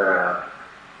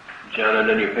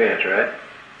undone your pants, right?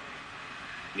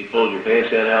 He pulled your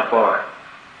pants down how far?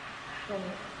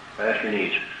 Past your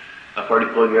knees. How far did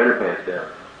he pull your underpants down?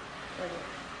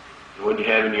 And what'd you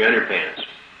have in your underpants?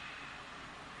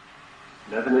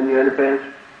 Nothing in your underpants?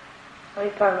 What are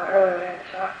you talking about earlier? I had a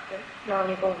sock, but no,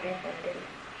 you pulled pants and didn't.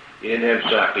 You didn't have a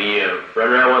sock. Do you run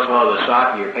around once in a while with a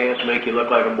sock in your pants to make you look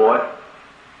like a boy?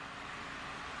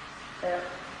 Yeah.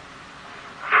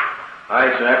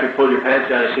 Alright, so after he pulled your pants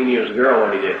down and seen you as a girl,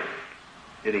 what did he do?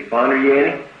 Did he fonder you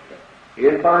any? He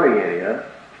didn't fonder you any, huh?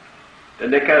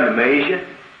 Doesn't that kind of amaze you?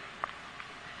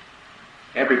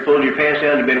 After he pulled your pants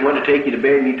down and been wanting to take you to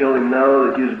bed and you told him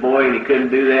no, that you was a boy and he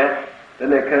couldn't do that,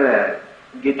 doesn't that kind of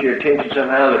get your attention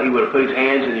somehow that he would have put his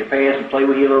hands in your pants and played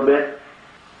with you a little bit?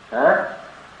 Huh?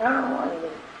 I don't know why he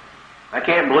did. I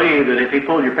can't believe that if he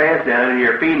pulled your pants down and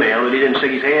you're a female that he didn't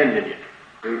stick his hands in you.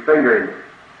 Or his finger in you.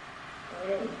 He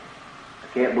didn't. I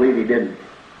can't believe he didn't.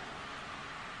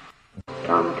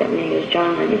 Tom looked at me and he goes,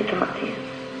 John, I need to talk to you. I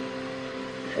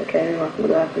said, okay, walk in the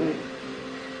bathroom.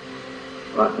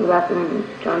 Walked in the bathroom and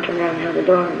John turned around and held the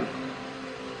door and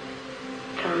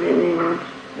Tom hit me once. I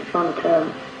fell in the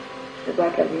tub. Stood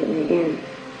back up and hit me again.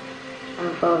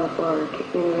 John fell on the floor and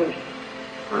kicked me in the ribs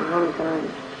 100 times.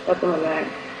 Stuck in my back.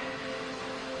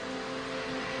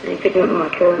 And he picked me up in my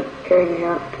coat, carried me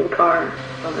out to the car.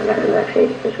 I got in the back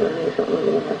seat just when I knew something was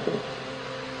going to happen.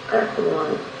 I asked him why.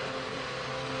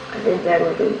 I did beg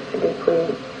with him. I did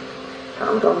plead.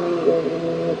 Tom told me he goes, you need to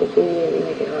make it easy and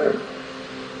make it hard.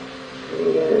 And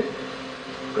he goes,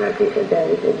 after he said that,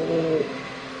 he said, you need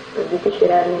to beat the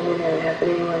shit out of me and have it happen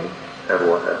anyway. Have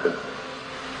what happened?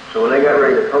 So when they got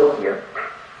ready to poke you,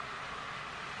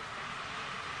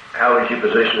 How was you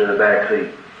positioned in the back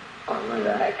seat? On my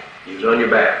back. You was on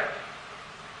your back.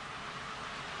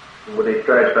 And what did they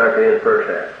try to start you in the first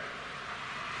half?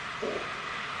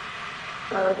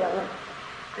 I was on.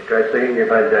 They tried sticking your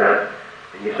vagina,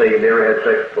 and you say you never had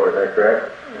sex before, is that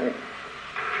correct? Right.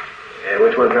 And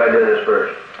which one tried doing this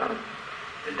first? Tom.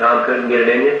 And Tom couldn't get it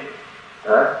in you?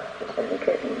 Huh? He said he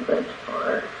couldn't, but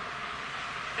or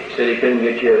He said he couldn't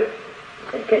get you.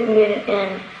 he couldn't get it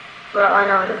in. Well, I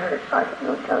know it hurt. I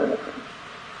don't tell the difference.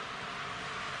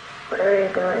 Whatever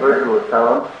he's doing. First one was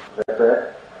Tom, is that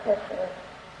correct? Yes, sir.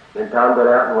 Then Tom got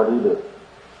out, and what did he do?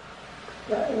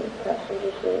 Got in the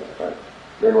passenger seat, but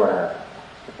Then what happened?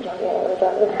 John got out of the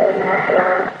driver's side and walked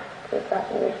around to the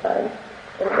passenger side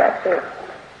to the back seat.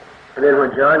 And then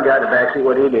when John got in the back seat,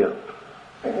 what did he do?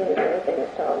 He did everything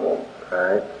that Tom did.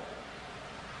 Alright.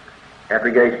 After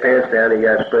he got his pants down, he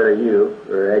got a spread of you,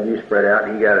 or had you spread out,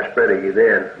 and he got a spread of you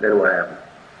then what happened?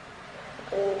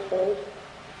 Clean his face.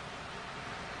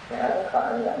 Got out of the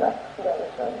car and got back to the other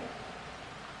side.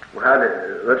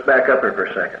 Well, let's back up here for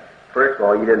a second. First of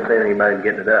all, you didn't say anything about him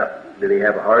getting it up. Did he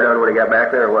have a hard on when he got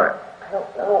back there, or what? I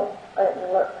don't know. I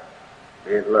didn't look. He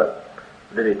didn't look.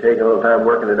 Did he take a little time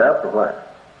working it up, or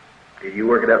what? Did you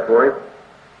work it up for him?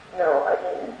 No, I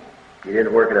didn't. You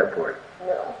didn't work it up for him.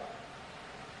 No.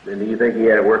 Then do you think he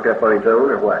had it worked up on his own,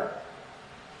 or what?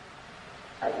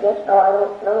 I guess so. I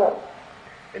don't know.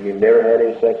 And you've never had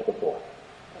any sex before?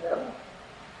 No.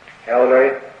 How old are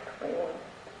you? 21.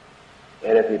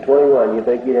 And if you're 21, you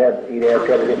think he'd have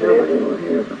trouble getting it Nobody in? will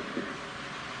hear about this.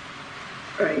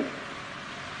 Right.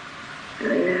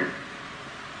 Oh, yeah.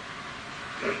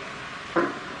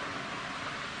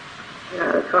 Got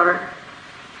out of the car.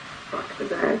 Walked to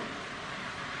the bag.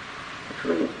 That's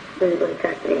when everybody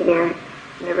attacked me again.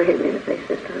 Never hit me in the face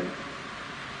this time.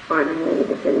 Finally, he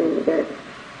just hit me in the gut.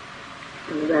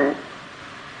 In the back.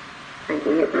 I think he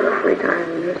hit me about 3 times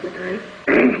in the rest of the time.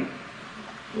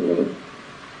 And then,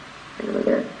 and we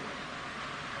got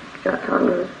shot Tom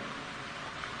goes,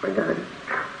 we're done.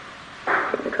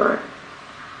 Get in the car.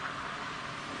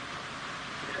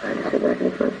 So I just sit back in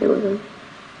the front seat with him.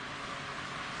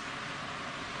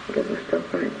 Because we're still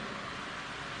friends.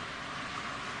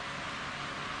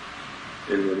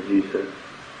 And what did you say?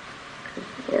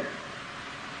 Yeah.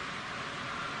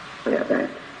 I got back.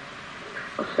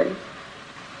 I'll say.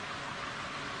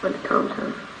 Went to Tom's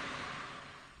house.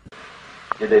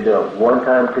 Did they do it one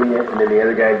time to you, and then the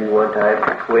other guy do one time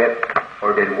and quit?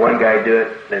 Or did one guy do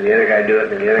it, then the other guy do it,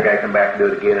 and then the other guy come back and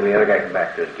do it again, and the other guy come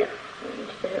back and do it again? We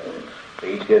each did it once.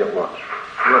 They each did it once.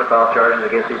 You want to file charges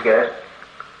against these guys?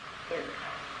 Yeah.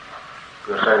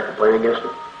 You want to sign a complaint against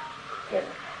them? Yeah.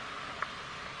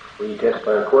 Will you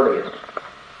testify in court against them?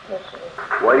 Yes, sir.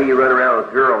 Why do you run around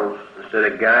with girls instead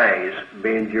of guys,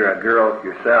 being you're a girl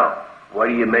yourself? Why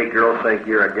do you make girls think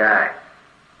you're a guy?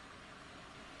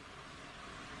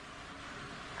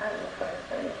 I don't know if I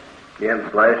said it. You haven't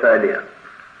the slightest idea.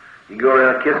 You go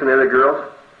around kissing other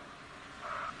girls?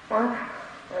 Well,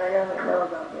 I don't know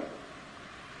about it.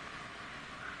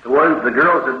 The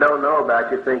girls that don't know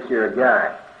about you think you're a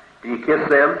guy. Do you kiss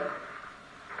them?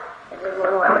 I did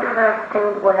one way. What did I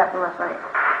tell you what happened last night?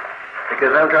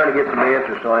 Because I'm trying to get some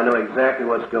answers so I know exactly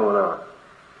what's going on.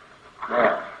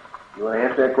 Now, you want to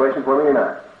answer that question for me or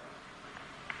not?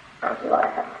 I'll see what I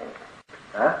have to.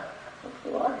 Huh? I'll see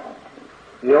what I have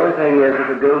to. The only thing is, if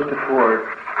it goes to court,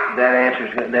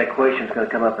 that question's going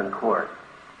to come up in court.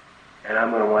 And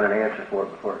I'm going to want an answer for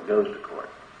it before it goes to court.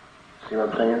 See what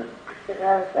I'm saying? Because I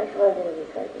have a sexual identity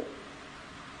crisis.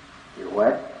 You're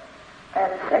what? I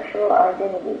have a sexual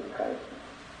identity crisis.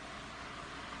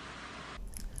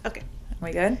 Okay.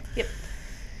 We good? Yep.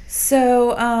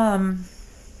 So,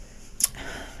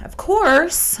 of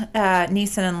course,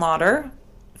 Neeson and Lauder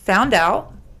found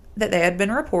out that they had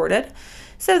been reported,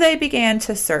 so they began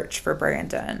to search for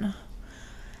Brandon.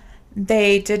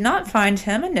 They did not find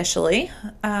him initially,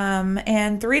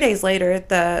 and 3 days later,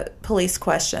 the police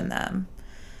questioned them.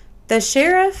 The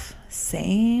sheriff,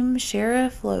 same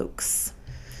Sheriff Lokes,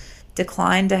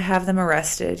 declined to have them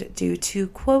arrested due to,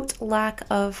 quote, lack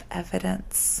of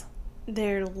evidence.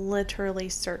 They're literally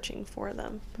searching for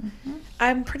them. Mm-hmm.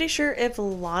 I'm pretty sure if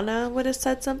Lana would have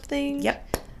said something,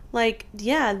 Yep. like,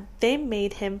 yeah, they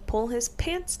made him pull his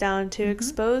pants down to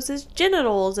expose his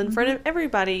genitals in front of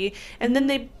everybody, and then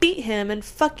they beat him and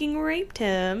fucking raped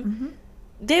him,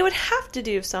 they would have to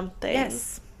do something.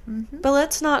 Yes. Mm-hmm. But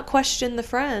let's not question the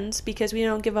friends because we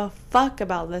don't give a fuck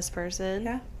about this person.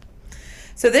 Yeah.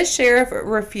 So this sheriff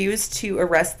refused to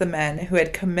arrest the men who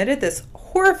had committed this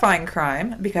horrifying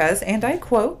crime because, and I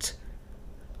quote,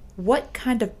 "What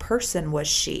kind of person was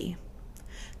she?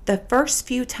 The first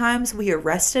few times we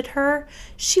arrested her,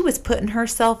 she was putting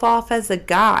herself off as a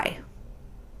guy.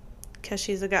 Because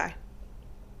she's a guy.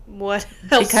 What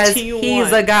else Because do you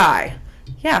he's want? a guy.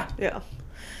 Yeah. Yeah,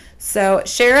 So,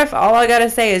 Sheriff, all I gotta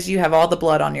say is you have all the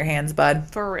blood on your hands, bud.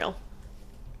 for real.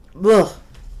 Ugh.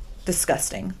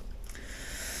 Disgusting.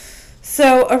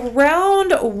 So,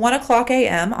 around 1 o'clock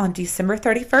a.m. on December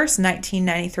 31st,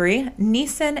 1993,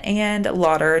 Neeson and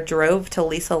Lauder drove to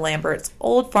Lisa Lambert's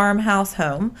old farmhouse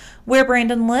home where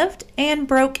Brandon lived and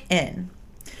broke in.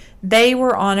 They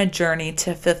were on a journey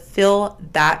to fulfill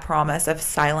that promise of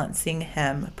silencing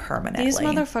him permanently. These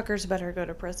motherfuckers better go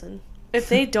to prison. If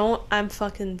they don't, I'm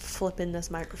fucking flipping this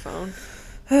microphone.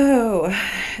 Oh,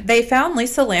 they found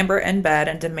Lisa Lambert in bed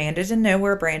and demanded to know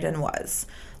where Brandon was.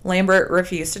 Lambert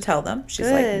refused to tell them. She's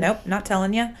like, Good. nope, not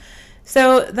telling you.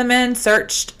 So the men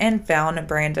searched and found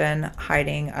Brandon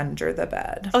hiding under the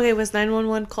bed. Okay, was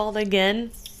 911 called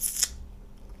again?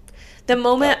 The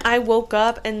moment I woke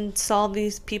up and saw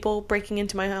these people breaking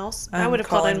into my house, I would have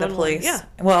called Calling 911. the police.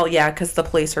 Yeah. Well, yeah, because the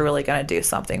police are really going to do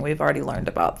something. We've already learned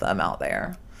about them out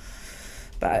there.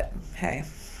 But, hey.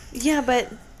 Yeah,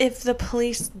 but if the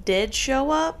police did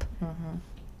show up,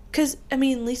 because, I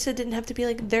mean, Lisa didn't have to be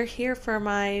like, they're here for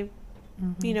my,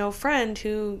 friend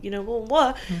who, blah, blah,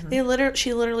 blah.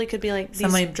 She literally could be like,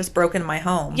 Somebody just broke into my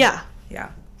home. Yeah. Yeah.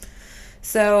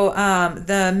 So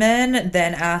the men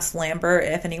then asked Lambert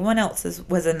if anyone else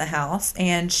was in the house,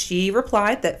 and she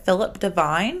replied that Philip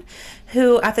Devine,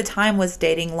 who at the time was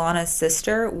dating Lana's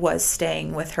sister, was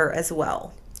staying with her as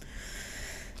well.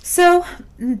 So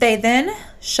they then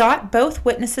shot both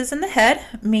witnesses in the head,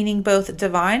 meaning both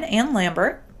Devine and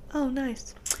Lambert, Oh,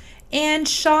 nice. and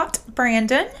shot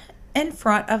Brandon in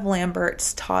front of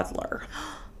Lambert's toddler.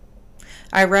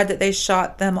 I read that they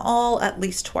shot them all at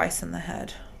least twice in the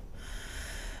head.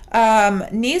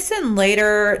 Neeson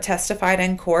later testified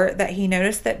in court that he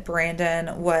noticed that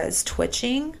Brandon was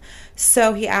twitching,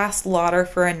 so he asked Lauder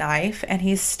for a knife, and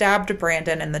he stabbed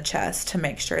Brandon in the chest to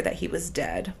make sure that he was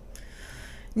dead.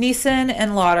 Neeson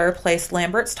and Lauder placed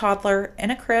Lambert's toddler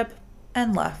in a crib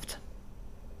and left.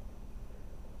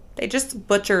 They just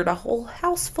butchered a whole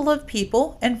house full of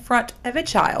people in front of a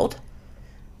child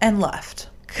and left.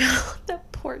 God,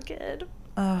 that poor kid.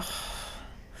 Ugh.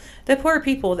 The poor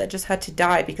people that just had to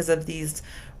die because of these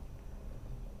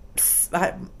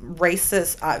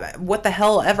racist, what the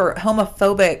hell ever,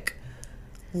 homophobic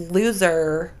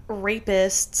loser.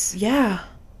 Rapists. Yeah.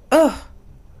 Ugh.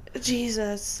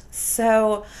 Jesus.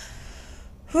 So,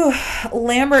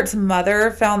 Lambert's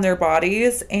mother found their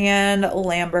bodies and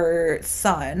Lambert's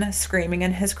son screaming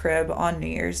in his crib on New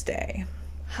Year's Day.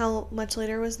 How much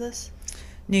later was this?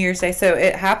 New Year's Day. So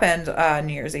it happened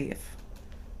New Year's Eve.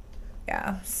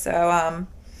 Yeah. So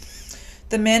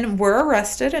the men were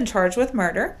arrested and charged with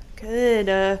murder.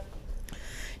 Good.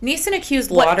 Neeson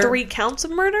accused What, Lauder. 3 counts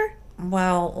of murder?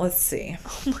 Well, let's see.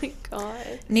 Oh my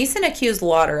God. Neeson accused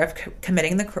Lauder of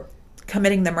committing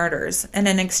the murders, and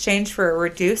in exchange for a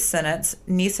reduced sentence,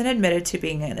 Neeson admitted to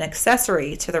being an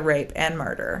accessory to the rape and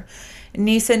murder.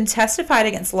 Neeson testified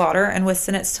against Lauder and was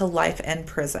sentenced to life in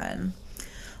prison.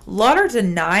 Lauder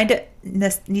denied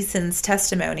Neeson's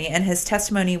testimony, and his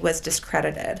testimony was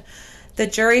discredited. The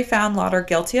jury found Lauder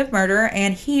guilty of murder,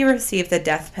 and he received the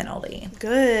death penalty.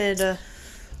 Good.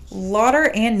 Lauder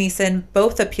and Neeson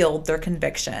both appealed their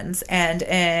convictions, and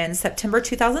in September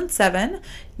 2007,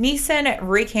 Neeson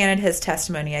recanted his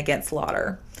testimony against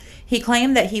Lauder. He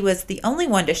claimed that he was the only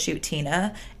one to shoot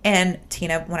Tina, and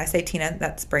Tina, when I say Tina,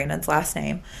 that's Brandon's last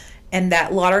name, and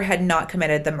that Lauder had not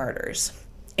committed the murders.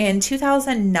 In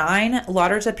 2009,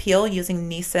 Lauder's appeal using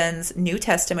Neeson's new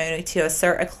testimony to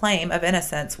assert a claim of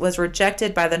innocence was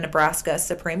rejected by the Nebraska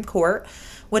Supreme Court,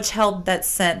 which held that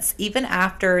since even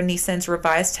after Neeson's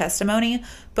revised testimony,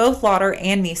 both Lauder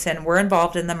and Neeson were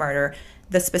involved in the murder,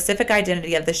 the specific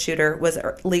identity of the shooter was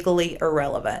legally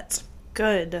irrelevant.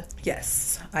 Good.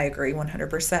 Yes, I agree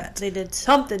 100%. They did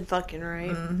something fucking right.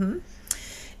 Mm-hmm.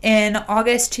 In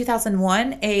August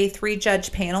 2001, a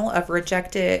 3-judge panel of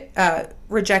rejected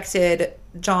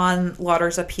John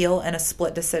Lauder's appeal in a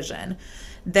split decision.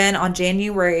 Then on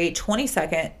January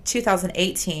 22nd,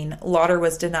 2018, Lauder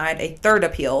was denied a 3rd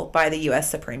appeal by the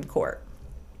U.S. Supreme Court.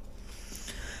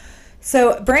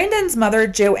 So Brandon's mother,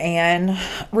 Joanne,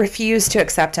 refused to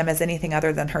accept him as anything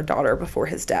other than her daughter before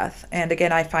his death. And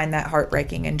again, I find that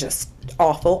heartbreaking and just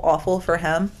awful for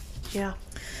him. Yeah.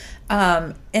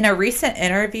 In a recent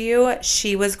interview,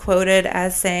 she was quoted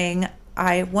as saying,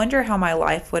 "I wonder how my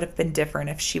life would have been different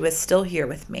if she was still here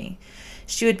with me.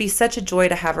 She would be such a joy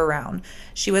to have around.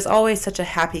 She was always such a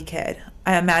happy kid.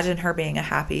 I imagine her being a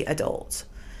happy adult."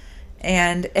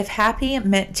 And if happy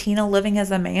meant Tina living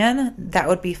as a man, that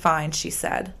would be fine, she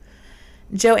said.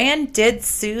 Joanne did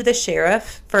sue the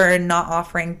sheriff for not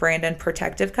offering Brandon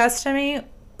protective custody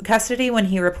when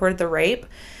he reported the rape,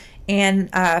 and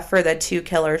for the 2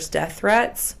 killers' death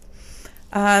threats.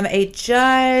 A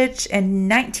judge in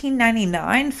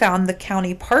 1999 found the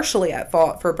county partially at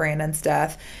fault for Brandon's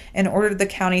death and ordered the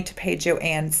county to pay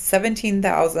Joanne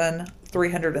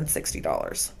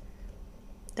 $17,360.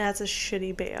 That's a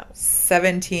shitty payout.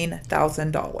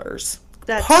 $17,000.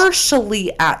 That's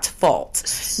Partially at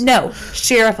fault. No,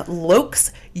 Sheriff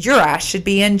Lokes, your ass should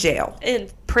be in jail. in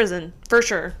prison for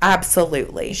sure.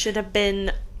 Absolutely. You should have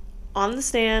been on the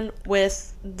stand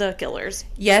with the killers.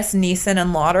 Yes, Neeson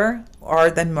and Lauder are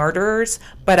the murderers,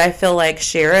 but I feel like,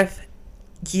 Sheriff,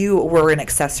 you were an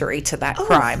accessory to that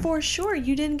crime. Oh, for sure.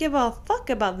 You didn't give a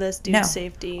fuck about this dude's No.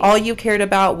 safety. All you cared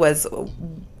about was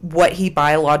what he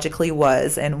biologically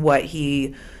was and what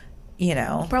he,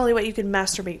 Probably what you could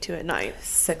masturbate to at night.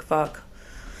 sick fuck.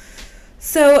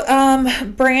 So,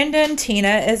 Brandon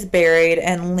Tina is buried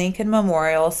in Lincoln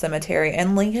Memorial Cemetery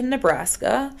in Lincoln,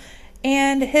 Nebraska,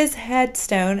 and his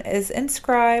headstone is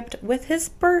inscribed with his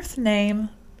birth name,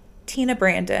 Tina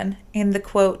Brandon, and the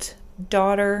quote,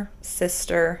 daughter,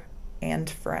 sister, and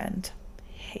friend.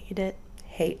 Hate it.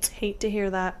 Hate. Hate to hear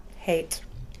that. Hate.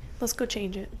 Let's go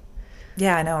change it.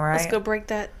 Yeah, I know, right? Let's go break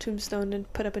that tombstone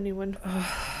and put up a new one.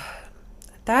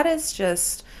 That is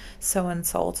just so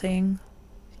insulting.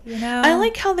 I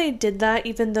like how they did that,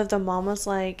 even though the mom was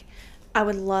like, I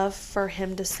would love for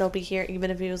him to still be here, even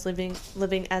if he was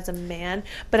living as a man,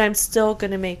 but I'm still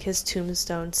going to make his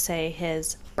tombstone say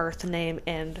his birth name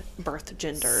and birth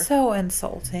gender. So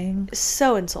insulting.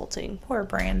 So insulting. Poor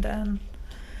Brandon.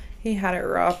 He had it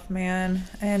rough, man.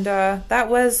 And that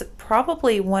was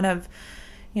probably one of,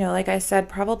 like I said,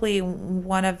 probably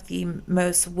one of the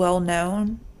most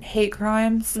well-known hate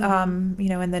crimes, in the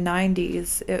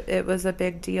 90s. It was a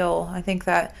big deal. I think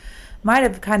that might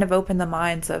have kind of opened the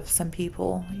minds of some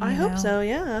people. I hope so,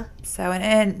 yeah. So,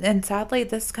 and sadly,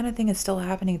 this kind of thing is still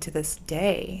happening to this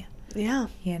day. Yeah.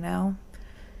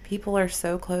 People are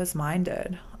so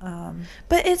close-minded.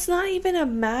 But it's not even a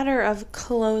matter of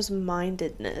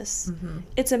close-mindedness. Mm-hmm.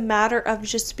 It's a matter of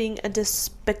just being a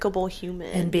despicable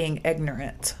human. And being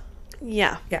ignorant.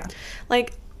 Yeah. Yeah.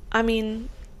 Like, I mean,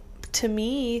 to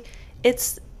me,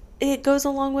 it goes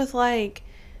along with like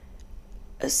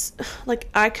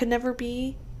I could never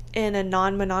be in a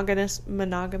monogamous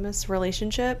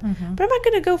relationship, but I'm not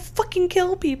gonna go fucking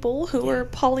kill people who are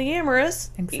polyamorous.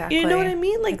 Exactly. You know what I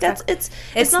mean? Like Exactly.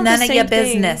 it's not none the of same your thing.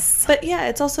 business. But yeah,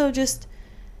 it's also just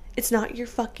it's not your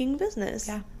fucking business.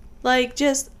 Yeah. Like,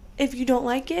 just if you don't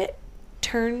like it,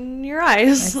 turn your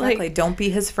eyes. Exactly. Like, Don't be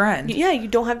his friend. yeah, you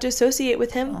don't have to associate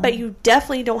with him, but you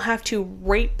definitely don't have to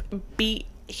rape, beat,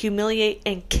 humiliate,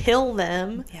 and kill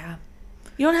them. Yeah.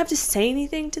 You don't have to say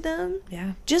anything to them.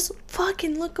 Yeah. Just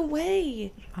fucking look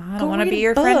away. I Go don't want to read be a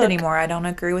your friend book. anymore. I don't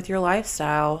agree with your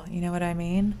lifestyle. You know what I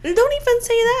mean? Don't even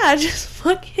say that. Just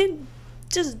fucking,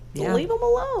 just Yeah. leave them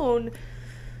alone.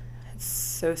 It's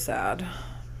so sad.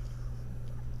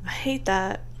 I hate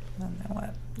that. I don't know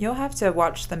what. You'll have to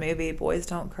watch the movie Boys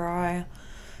Don't Cry.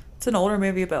 It's an older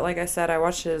movie, but like I said, I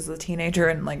watched it as a teenager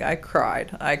and like I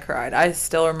cried. I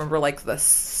still remember like the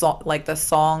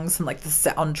songs and like the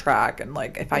soundtrack, and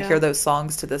like if I Yeah. hear those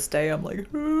songs to this day, I'm like,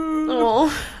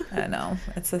 Oh. I know,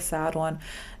 it's a sad one.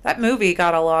 That movie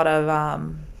got a lot of I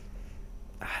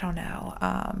don't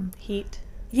know, Heat.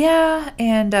 yeah,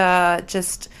 and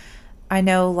just I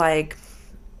know like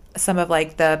some of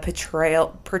like the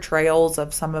portrayals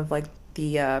of some of like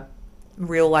the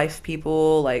real life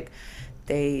people, like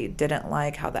they didn't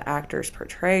like how the actors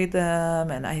portrayed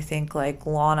them, and I think like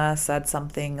Lana said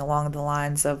something along the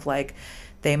lines of like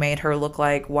they made her look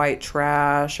like white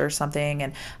trash or something.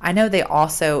 And I know they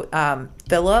also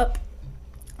Philip,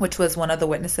 which was one of the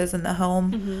witnesses in the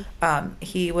home,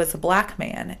 he was a black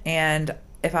man, and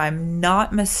if I'm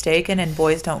not mistaken, in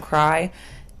Boys Don't Cry,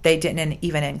 they didn't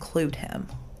even include him.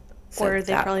 So Or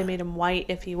they probably made him white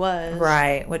if he was.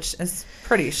 right, which is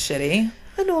pretty shitty.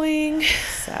 Annoying.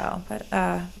 So, but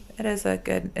it is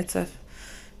it's a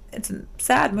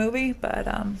sad movie, but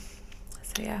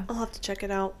so yeah, I'll have to check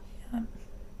it out.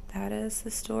 that is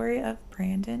the story of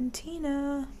Brandon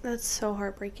Tina. That's so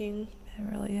heartbreaking. It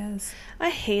really is. I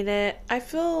hate it. I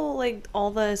feel like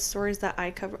all the stories that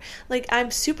I cover, like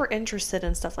I'm super interested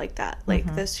in stuff like that,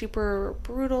 like the super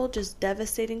brutal, just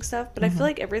devastating stuff. But I feel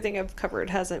like everything I've covered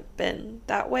hasn't been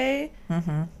that way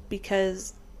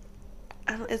because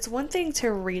it's one thing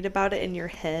to read about it in your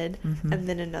head and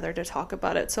then another to talk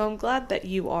about it. So I'm glad that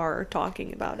you are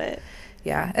talking about it.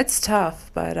 Yeah, it's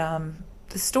tough, but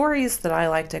the stories that I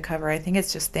like to cover, I think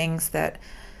it's just things that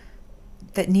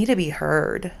need to be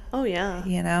heard, Oh, yeah.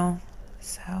 you know?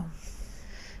 So,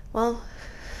 Well,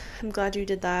 I'm glad you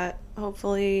did that.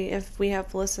 Hopefully, if we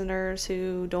have listeners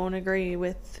who don't agree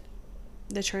with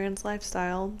the trans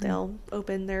lifestyle, they'll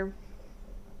open their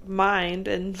mind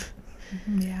and...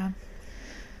 yeah.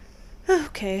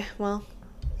 Okay, well,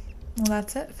 Well,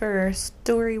 that's it for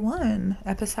story 1,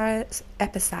 episode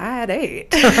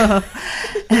 8.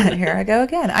 Here I go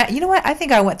again. You know what? I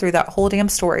think I went through that whole damn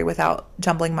story without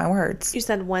jumbling my words. you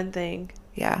said one thing,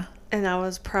 Yeah. and I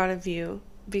was proud of you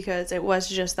because it was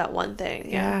just that one thing.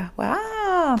 Yeah.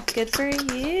 Wow. Good for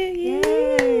you.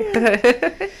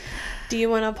 Yay. Do you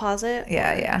want to pause it?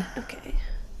 Yeah. Okay.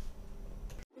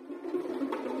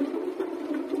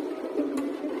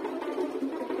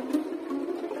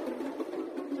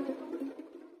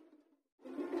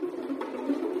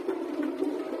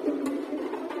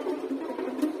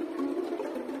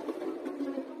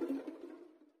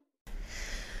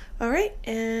 All right,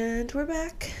 and we're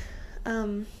back.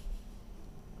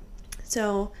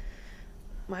 So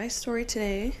my story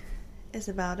today is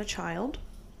about a child,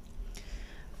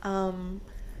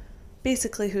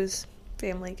 basically whose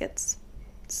family gets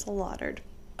slaughtered.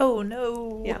 Oh,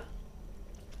 no. Yeah.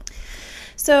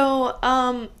 So,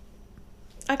 I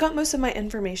got most of my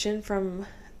information from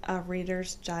a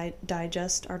Reader's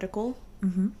Digest article,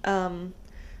 on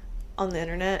the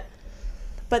internet.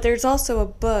 But there's also a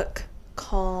book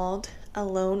called A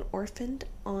Lone Orphaned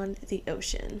on the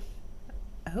Ocean.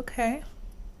 Okay.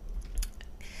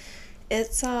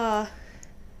 It's, I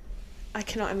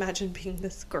cannot imagine being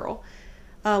this girl.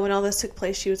 When all this took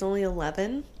place, she was only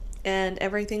 11, and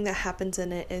everything that happens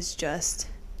in it is just...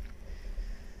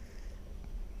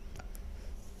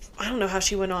 I don't know how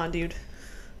she went on, dude.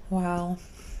 Wow.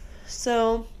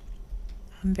 So...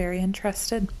 I'm very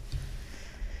interested.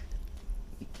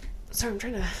 Sorry, I'm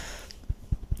trying to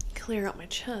clear out my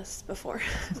chest before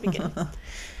I begin.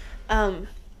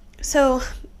 So,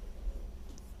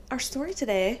 our story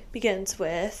today begins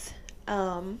with,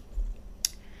 so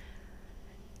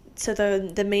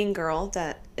the main girl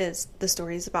that is the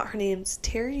story is about, her name's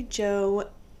Terry Jo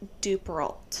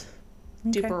Duperrault.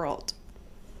 Okay. Duperrault.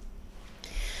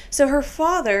 So her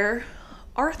father,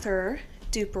 Arthur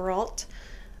Duperrault,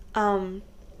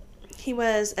 he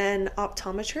was an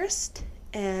optometrist,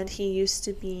 and he used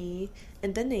to be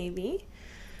in the Navy.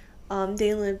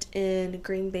 They lived in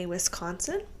Green Bay,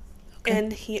 Wisconsin. Okay.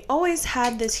 And he always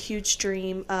had this huge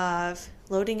dream of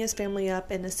loading his family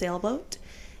up in a sailboat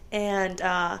and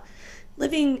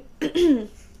living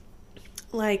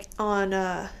like on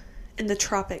in the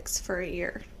tropics for a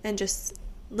year, and just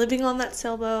living on that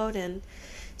sailboat and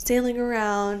sailing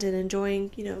around and enjoying,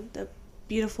 the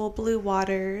beautiful blue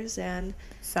waters. And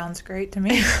Sounds great to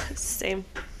me. same.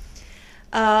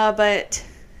 But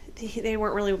they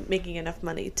weren't really making enough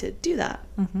money to do that.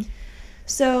 Mm-hmm.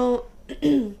 So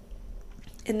in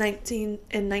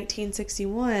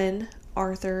 1961,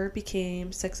 Arthur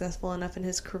became successful enough in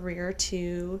his career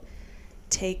to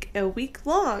take a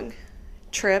week-long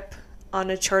trip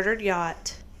on a chartered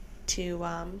yacht to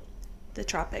the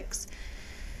tropics.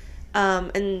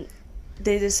 And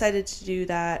they decided to do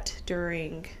that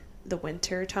during the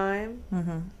winter time,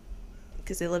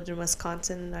 because they lived in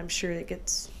Wisconsin, and I'm sure it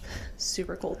gets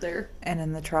super cold there. And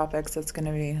in the tropics, it's going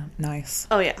to be nice.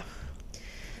 Oh, yeah.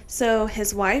 So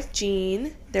his wife,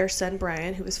 Jean, their son,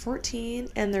 Brian, who was 14,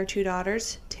 and their 2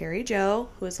 daughters, Terry Jo,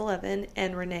 who was 11,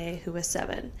 and Renee, who was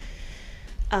 7.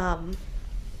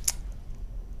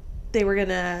 They were going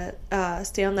to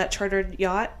stay on that chartered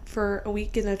yacht for a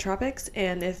week in the tropics,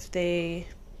 and if they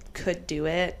could do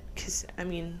it, because,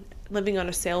 living on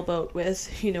a sailboat with,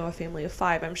 a family of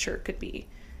 5, I'm sure it could be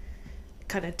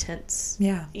kind of tense.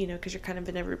 Yeah. Because you're kind of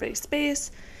in everybody's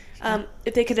space.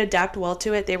 If they could adapt well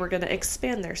to it, they were going to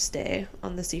expand their stay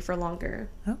on the sea for longer.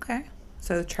 Okay.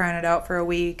 So trying it out for a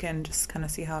week and just kind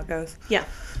of see how it goes. Yeah.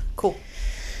 Cool.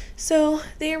 So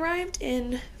they arrived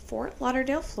in Fort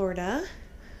Lauderdale, Florida,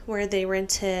 where they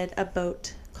rented a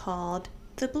boat called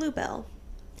the Bluebell.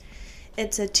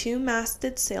 It's a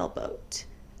 2-masted sailboat,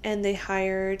 and they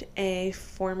hired a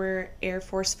former Air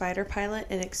Force fighter pilot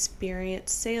and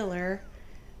experienced sailor,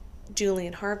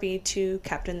 Julian Harvey, to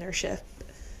captain their ship.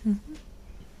 Mm-hmm.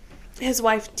 His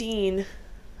wife, Dean,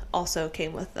 also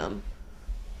came with them.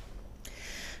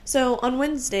 So on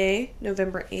Wednesday,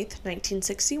 November 8th,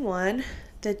 1961,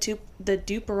 the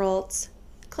Duperraults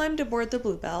climbed aboard the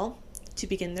Bluebell to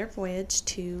begin their voyage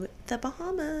to the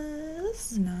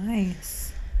Bahamas.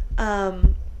 Nice.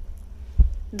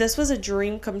 This was a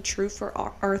dream come true for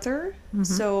Arthur. Mm-hmm.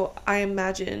 So I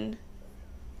imagine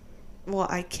well,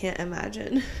 I can't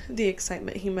imagine the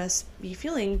excitement he must be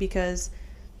feeling because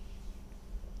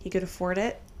he could afford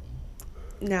it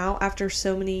now after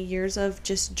so many years of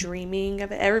just dreaming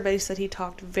of it. Everybody said he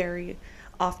talked very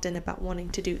often about wanting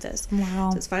to do this.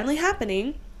 Wow. So it's finally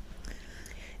happening.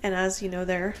 And as you know,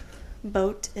 their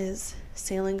boat is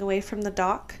sailing away from the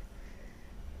dock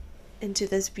into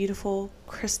this beautiful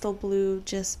crystal blue,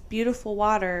 just beautiful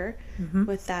water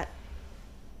with that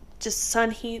just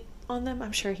sun heat on them.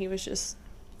 I'm sure he was just,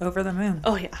 Over the moon.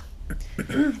 oh yeah.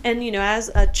 And you know, as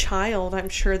a child, I'm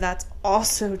sure that's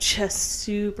also just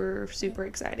super, super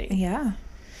exciting. Yeah.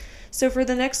 So for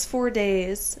the next 4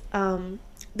 days,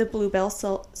 the Bluebell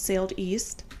sailed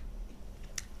east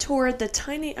toward the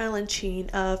tiny island chain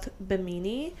of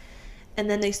Bimini, and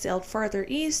then they sailed farther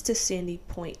east to Sandy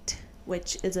Point,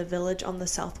 which is a village on the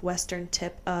southwestern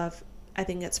tip of, I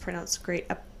think it's pronounced Great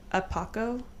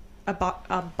Abaco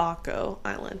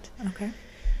Island. Okay.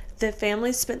 The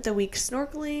family spent the week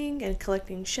snorkeling and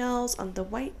collecting shells on the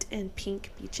white and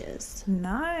pink beaches.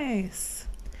 Nice.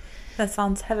 That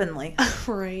sounds heavenly.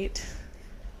 Right.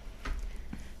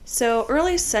 So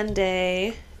early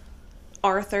Sunday,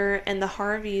 Arthur and the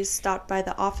Harveys stopped by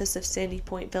the office of Sandy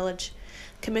Point Village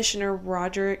Commissioner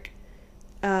Roderick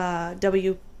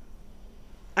W.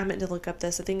 I meant to look up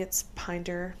this. I think it's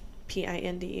Pinder,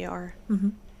 Pinder,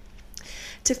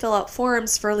 to fill out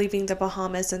forms for leaving the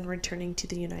Bahamas and returning to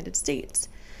the United States.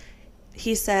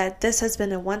 He said, "This has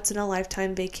been a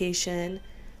once-in-a-lifetime vacation.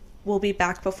 We'll be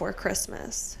back before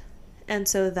Christmas." And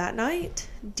so that night,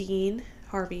 Dean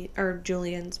Harvey, or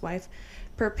Julian's wife,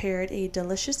 prepared a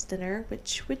delicious dinner,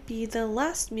 which would be the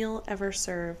last meal ever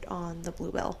served on the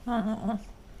Bluebell.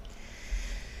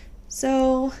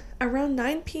 So around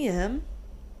 9 p.m.,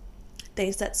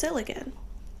 they set sail again.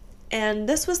 And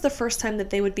this was the first time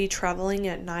that they would be traveling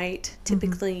at night.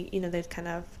 Typically, you know, they'd kind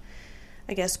of,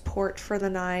 I guess, port for the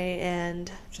night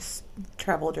and Just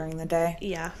travel during the day.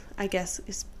 yeah, I guess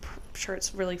I'm sure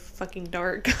it's really fucking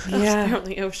dark Yeah. out there on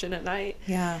the ocean at night.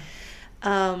 Yeah.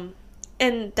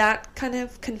 And that kind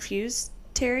of confused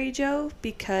Terry Jo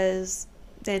because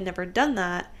they had never done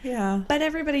that. Yeah. But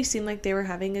everybody seemed like they were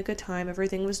having a good time.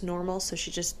 Everything was normal, so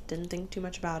she just didn't think too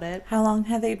much about it. How long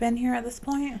had they been here at this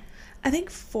point? I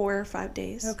think 4 or 5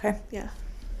 days. Okay. Yeah.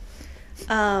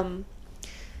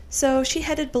 So she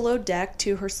headed below deck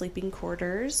to her sleeping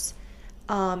quarters.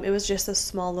 It was just a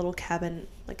small little cabin,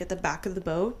 like at the back of the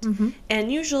boat.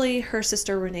 And usually her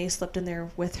sister Renee slept in there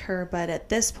with her, but at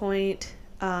this point,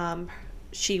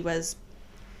 she was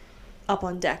up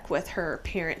on deck with her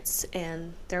parents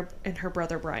and her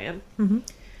brother Brian.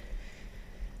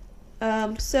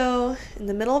 So in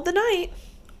the middle of the night,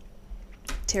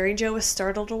 Terry Jo was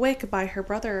startled awake by her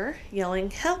brother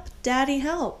yelling, "Help, Daddy,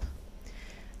 help!"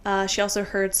 She also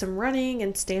heard some running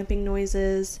and stamping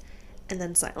noises, and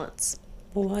then silence.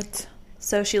 What?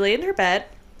 So she lay in her bed,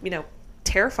 you know,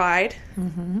 terrified,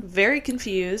 very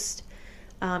confused.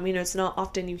 You know, it's not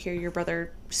often you hear your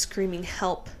brother screaming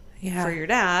help Yeah. for your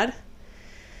dad.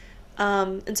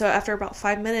 And so after about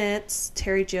 5 minutes,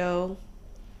 Terry Jo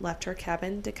left her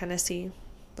cabin to kind of see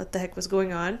what the heck was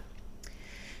going on.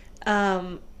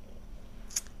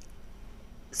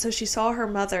 So she saw her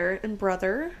mother and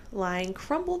brother lying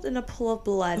crumpled in a pool of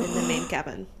blood in the main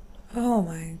cabin. Oh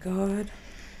my God.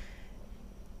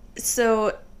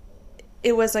 So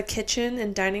it was a kitchen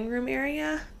and dining room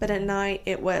area, but at night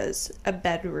it was a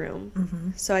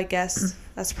bedroom. So I guess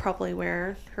that's probably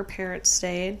where her parents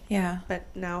stayed. Yeah. But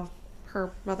now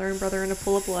her mother and brother in a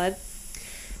pool of blood.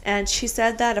 And she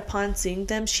said that upon seeing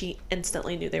them, she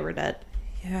instantly knew they were dead.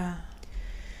 Yeah.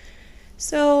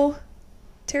 So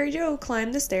Terry Jo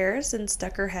climbed the stairs and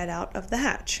stuck her head out of the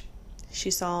hatch.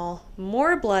 She saw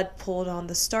more blood pooled on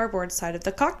the starboard side of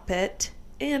the cockpit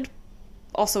and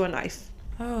also a knife.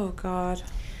 Oh God.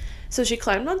 So she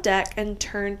climbed on deck and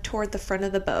turned toward the front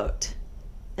of the boat.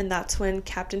 And that's when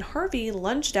Captain Harvey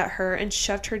lunged at her and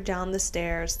shoved her down the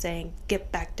stairs, saying,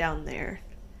 "Get back down there."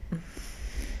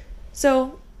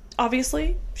 So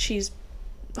obviously she's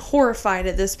horrified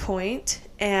at this point,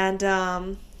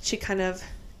 and she kind of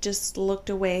just looked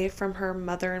away from her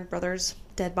mother and brother's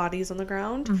dead bodies on the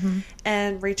ground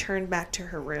and returned back to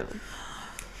her room.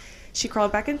 She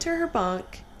crawled back into her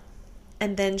bunk,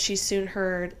 and then she soon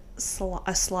heard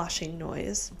a sloshing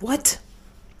noise. What?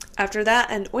 After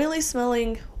that, an oily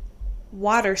smelling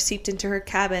water seeped into her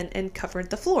cabin and covered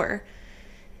the floor.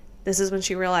 This is when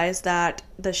she realized that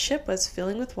the ship was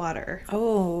filling with water.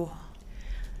 Oh.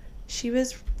 She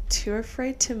was too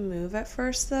afraid to move at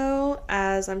first, though,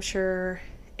 as I'm sure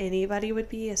anybody would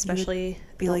be, especially...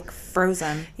 Be like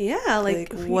frozen. Yeah,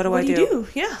 like what do I you do?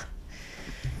 Yeah.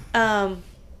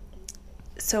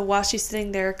 So while she's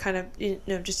sitting there kind of,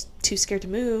 just too scared to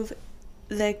move,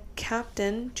 the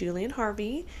captain, Julian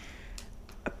Harvey,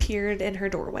 appeared in her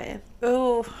doorway.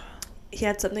 Oh. He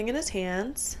had something in his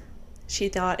hands. She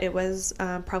thought it was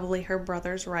probably her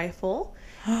brother's rifle.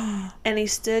 And he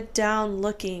stood down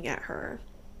looking at her.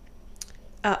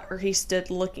 Or he stood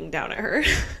looking down at her.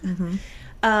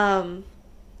 Mm-hmm.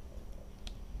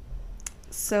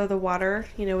 So the water,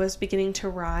 was beginning to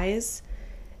rise.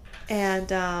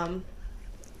 And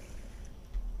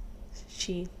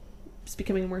she was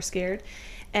becoming more scared.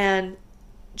 And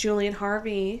Julian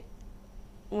Harvey,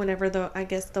 whenever the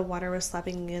water was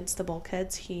slapping against the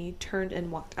bulkheads, he turned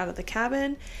and walked out of the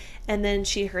cabin. And then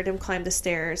she heard him climb the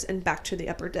stairs and back to the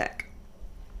upper deck.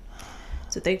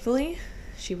 So thankfully,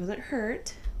 she wasn't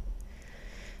hurt.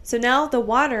 So now the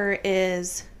water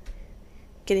is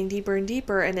getting deeper and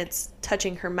deeper, and it's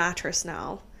touching her mattress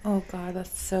now. Oh, God,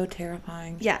 that's so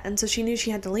terrifying. Yeah, and so she knew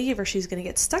she had to leave or she's going to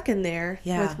get stuck in there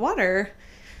Yeah. with water.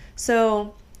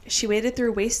 So she waded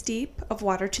through waist deep of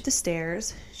water to the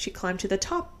stairs. She climbed to the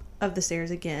top of the stairs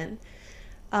again.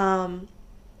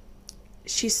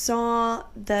 She saw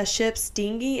the ship's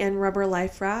dinghy and rubber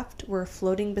life raft were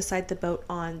floating beside the boat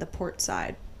on the port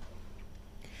side.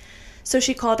 So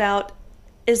she called out,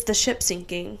 "Is the ship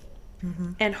sinking?"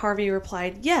 Mm-hmm. And Harvey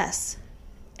replied, "Yes."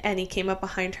 And he came up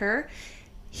behind her.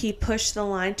 He pushed the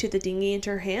line to the dinghy into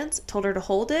her hands, told her to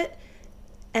hold it.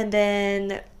 And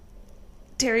then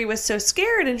Terry was so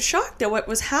scared and shocked at what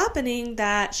was happening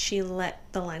that she let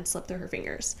the line slip through her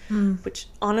fingers, which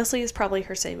honestly is probably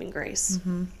her saving grace.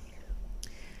 Mm-hmm.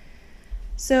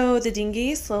 So the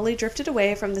dinghy slowly drifted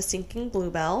away from the sinking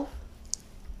Bluebell.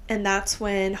 And that's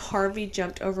when Harvey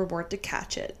jumped overboard to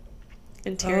catch it.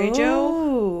 And Terry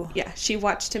Jo, she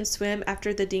watched him swim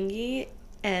after the dinghy,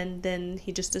 and then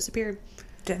he just disappeared.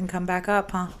 Didn't come back up,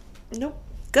 huh? Nope.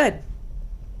 Good.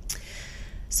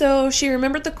 So she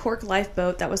remembered the cork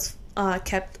lifeboat that was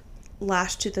kept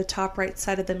lashed to the top right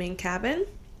side of the main cabin,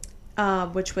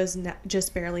 which was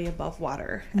just barely above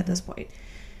water at this point.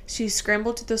 She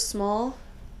scrambled to the small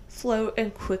float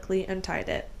and quickly untied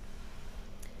it.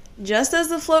 Just as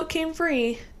the float came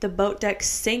free, the boat deck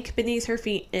sank beneath her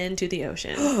feet into the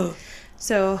ocean.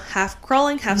 So half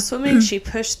crawling, half swimming, she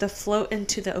pushed the float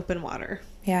into the open water.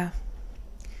 Yeah.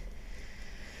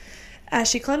 As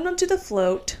she climbed onto the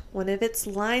float, one of its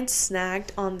lines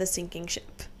snagged on the sinking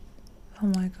ship. Oh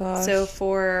my gosh. So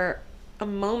for a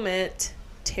moment,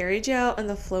 Terry Jo and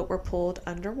the float were pulled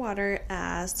underwater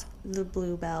as the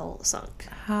Bluebell sunk.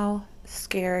 How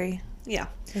scary. Yeah.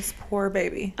 This poor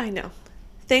baby. I know.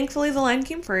 Thankfully, the line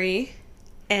came free,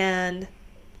 and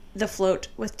the float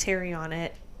with Terry on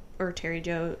it, or Terry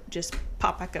Jo, just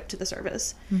popped back up to the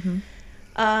surface.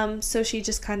 Mm-hmm. So she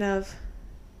just kind of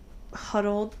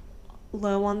huddled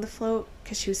low on the float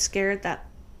because she was scared that,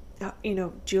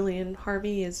 Julian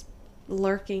Harvey is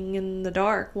lurking in the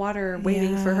dark water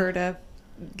waiting for her to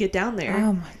get down there.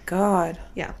 Oh my God.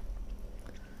 Yeah.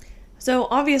 So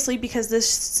obviously, because the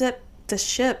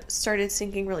ship started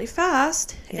sinking really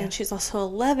fast, and she's also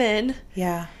 11.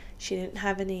 Yeah. She didn't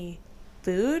have any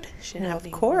food. She didn't have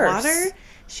any course. water.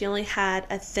 She only had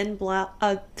a thin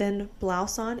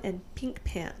blouse on and pink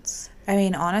pants. I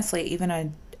mean, honestly, even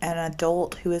an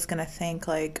adult who is going to think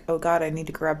like, oh God, I need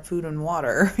to grab food and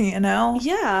water,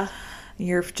 Yeah.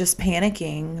 You're just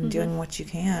panicking and doing what you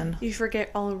can. You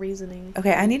forget all reasoning.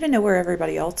 Okay, I need to know where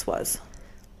everybody else was.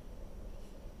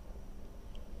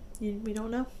 We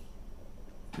don't know.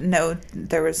 No,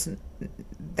 they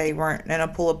weren't in a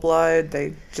pool of blood.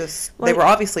 They were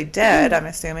obviously dead, I'm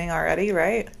assuming already,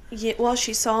 right? Yeah, well,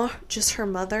 she saw just her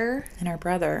mother And her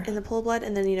brother. in the pool of blood,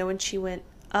 and then, when she went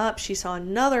up, she saw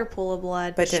another pool of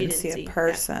blood, But she didn't see a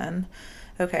person.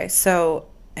 Yeah. Okay, so,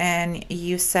 and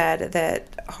you said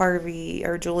that Harvey,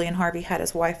 or Julian Harvey, had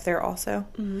his wife there also?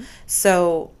 Mm-hmm.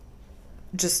 So,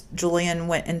 just Julian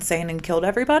went insane and killed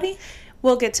everybody?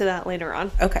 We'll get to that later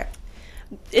on. Okay.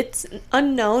 It's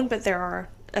unknown, but there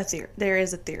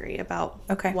is a theory about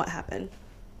what happened.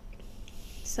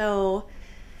 So,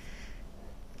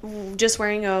 just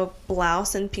wearing a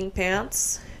blouse and pink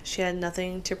pants, she had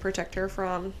nothing to protect her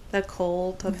from the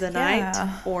cold of the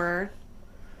night or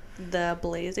the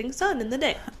blazing sun in the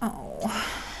day. Oh.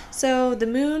 So the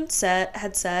moon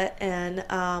had set, and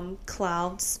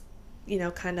clouds,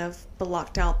 kind of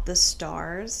blocked out the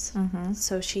stars. Mm-hmm.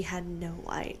 So she had no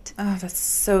light. Oh, that's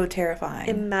so terrifying.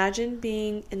 Imagine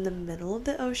being in the middle of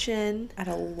the ocean At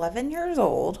 11 years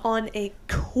old. on a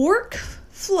cork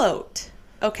float.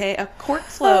 Okay, a cork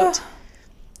float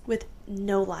with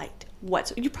no light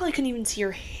whatsoever. You probably couldn't even see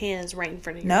your hands right in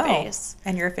front of your face.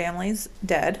 And your family's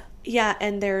dead. Yeah,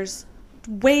 and there's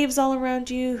waves all around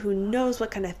you. Who knows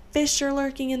what kind of fish are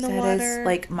lurking in the water? That is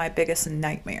like my biggest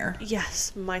nightmare.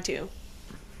 Yes, mine too.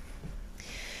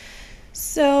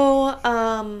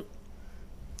 So,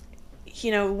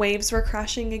 waves were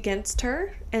crashing against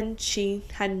her, and she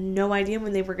had no idea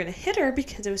when they were going to hit her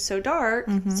because it was so dark.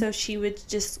 So she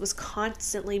was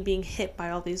constantly being hit by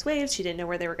all these waves. She didn't know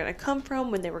where they were going to come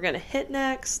from, when they were going to hit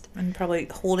next. And probably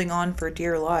holding on for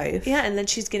dear life. Yeah, and then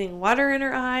she's getting water in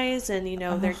her eyes, and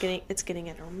it's getting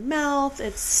in her mouth.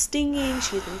 It's stinging.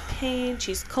 She's in pain.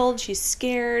 She's cold. She's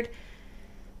scared.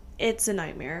 It's a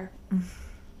nightmare.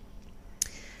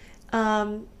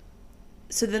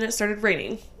 So then it started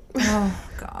raining. Oh,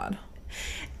 God.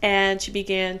 And she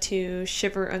began to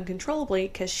shiver uncontrollably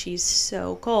because she's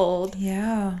so cold.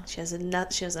 Yeah. She doesn't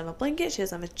have a blanket. She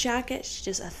doesn't have a jacket. She's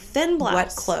just a thin blouse.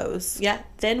 Wet clothes. Yeah,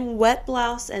 thin wet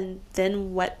blouse and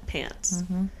thin wet pants.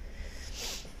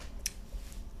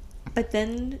 But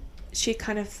then she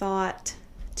kind of thought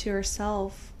to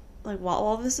herself, like, while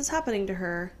all this is happening to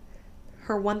her,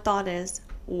 her one thought is,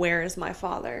 where is my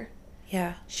father?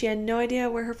 Yeah. She had no idea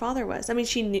where her father was. I mean,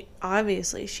 she knew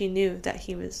that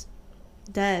he was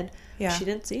dead. Yeah. She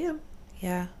didn't see him.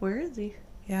 Yeah. Where is he?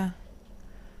 Yeah.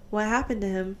 What happened to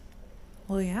him?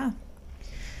 Well, yeah.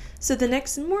 So the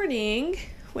next morning,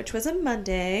 which was a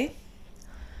Monday,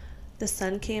 the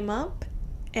sun came up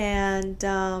and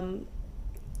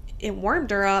it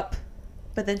warmed her up,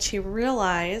 but then she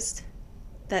realized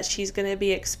that she's going to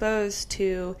be exposed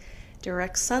to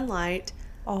direct sunlight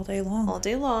All day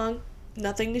long.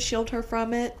 Nothing to shield her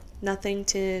from it, nothing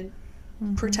to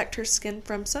protect her skin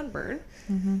from sunburn.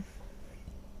 And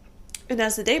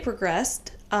as the day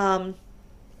progressed, the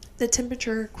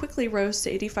temperature quickly rose to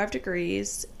 85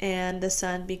 degrees and the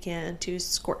sun began to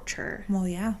scorch her. Well,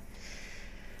 yeah.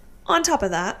 On top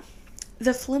of that,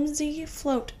 the flimsy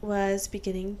float was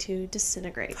beginning to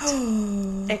disintegrate,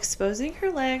 exposing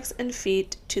her legs and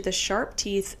feet to the sharp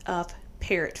teeth of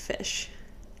parrotfish.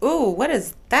 Ooh, what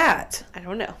is that? I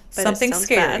don't know. But Something it sounds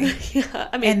scary. bad. Yeah,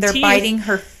 I mean, And they're teeth. biting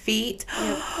her feet.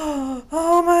 Yep.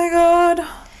 Oh my God.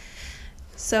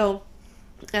 So,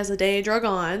 as the day drug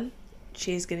on,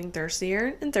 she's getting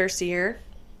thirstier and thirstier.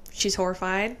 She's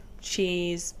horrified.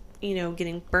 She's,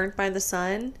 getting burnt by the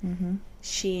sun.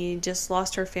 She just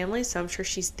lost her family, so I'm sure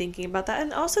she's thinking about that.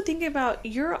 And also thinking about,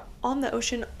 you're on the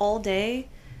ocean all day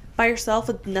by yourself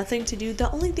with nothing to do.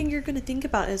 The only thing you're going to think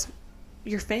about is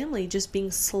your family just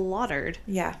being slaughtered.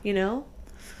 Yeah.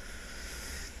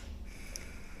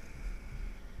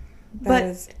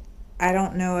 I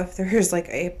don't know if there's like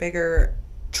a bigger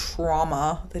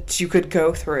trauma that you could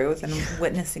go through than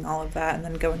witnessing all of that and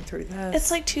then going through this.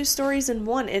 It's like two stories in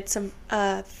one. It's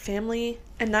a family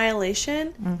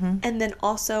annihilation and then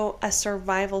also a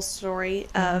survival story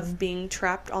of being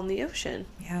trapped on the ocean.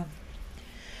 Yeah.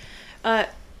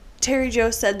 Terry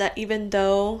Jo said that even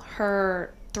though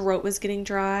her throat was getting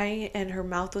dry and her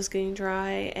mouth was getting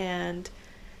dry and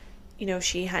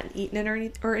she hadn't eaten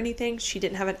it or anything, she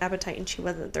didn't have an appetite and she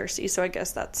wasn't thirsty, so I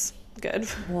guess that's good.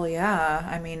 Well, yeah.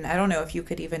 I mean, I don't know if you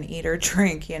could even eat or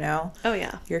drink, Oh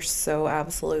yeah. You're so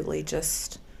absolutely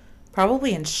just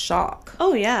probably in shock.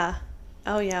 Oh yeah.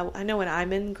 I know when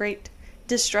I'm in great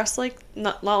distress, like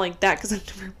not like that, because I've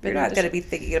never been. You're not going to be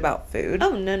thinking about food.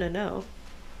 Oh no.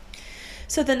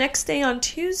 So the next day on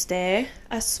Tuesday,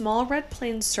 a small red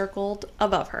plane circled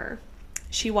above her.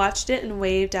 She watched it and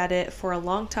waved at it for a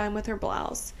long time with her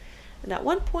blouse. And at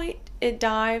one point, it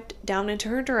dived down into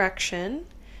her direction.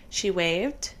 She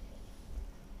waved,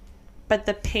 but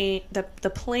the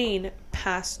plane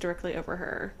passed directly over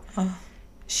her. Oh.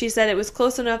 She said it was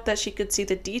close enough that she could see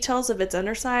the details of its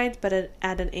underside, but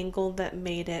at an angle that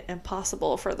made it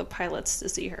impossible for the pilots to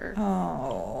see her.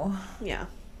 Oh. Yeah.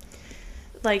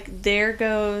 Like, there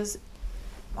goes...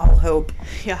 All hope.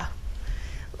 Yeah.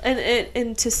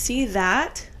 And to see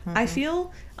that, I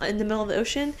feel, in the middle of the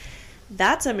ocean,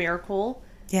 that's a miracle.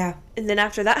 Yeah. And then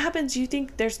after that happens, you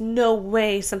think there's no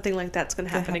way something like that's going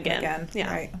to happen again.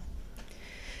 Yeah. Right.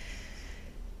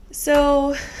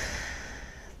 So,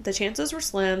 the chances were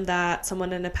slim that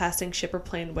someone in a passing ship or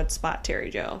plane would spot Terry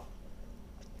Jo.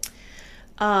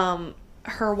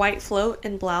 Her white float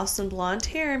and blouse and blonde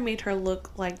hair made her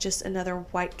look like just another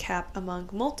white cap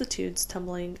among multitudes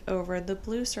tumbling over the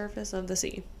blue surface of the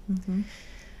sea.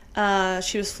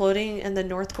 She was floating in the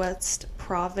northwest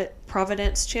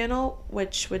Providence Channel,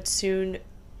 which would soon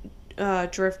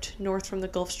drift north from the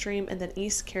Gulf Stream and then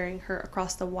east, carrying her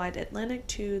across the wide Atlantic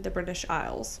to the British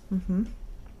Isles.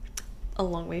 A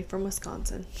long way from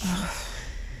Wisconsin.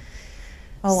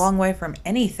 A long way from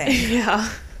anything. Yeah.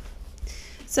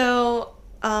 So,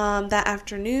 that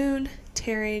afternoon,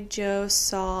 Terry Jo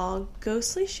saw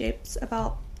ghostly shapes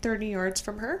about 30 yards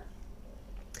from her,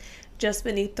 just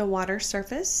beneath the water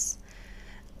surface.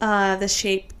 The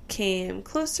shape came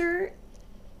closer,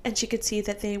 and she could see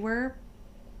that they were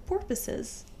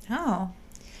porpoises. Oh.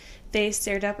 They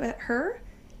stared up at her,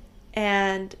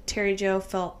 and Terry Jo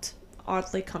felt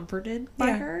oddly comforted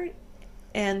by her,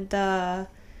 and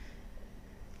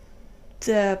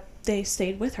they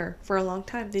stayed with her for a long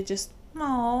time. They just...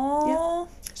 Aww. Yeah.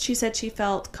 She said she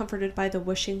felt comforted by the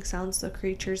whooshing sounds the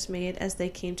creatures made as they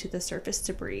came to the surface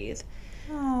to breathe.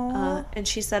 And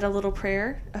she said a little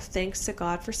prayer of thanks to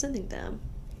God for sending them.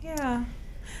 Yeah.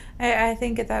 I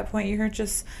think at that point you're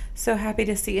just so happy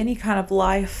to see any kind of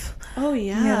life. Oh,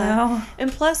 yeah. You know? And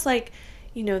plus, like,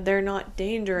 you know, they're not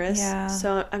dangerous. Yeah.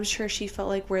 So I'm sure she felt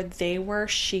like where they were,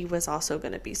 she was also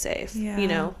going to be safe. Yeah. You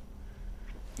know?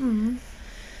 Mm-hmm.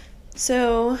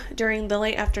 So during the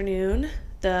late afternoon,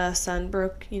 the sun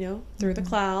broke, you know, through the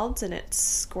clouds, and it's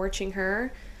scorching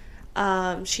her.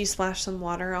 She splashed some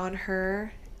water on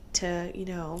her to, you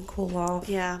know... Cool off.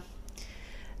 Yeah.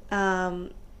 The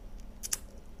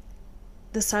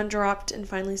sun dropped and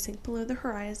finally sank below the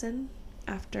horizon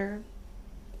after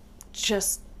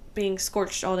just being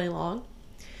scorched all day long.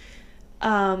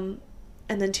 And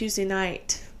then Tuesday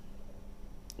night,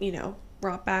 you know,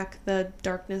 brought back the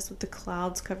darkness with the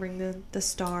clouds covering the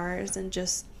stars, and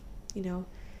just, you know,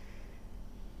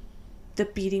 the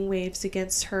beating waves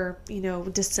against her, you know,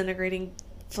 disintegrating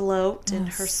float and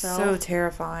herself. So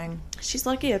terrifying. She's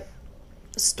lucky a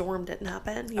storm didn't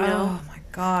happen, you know? Oh my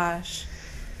gosh.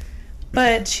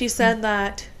 But she said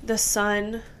that the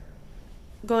sun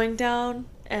going down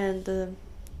and the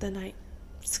night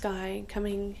sky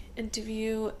coming into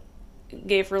view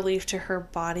gave relief to her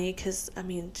body, because, I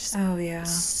mean,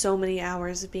 just so many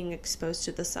hours of being exposed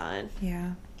to the sun.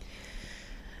 Yeah.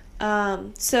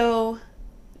 So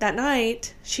that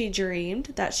night, she dreamed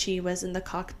that she was in the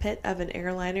cockpit of an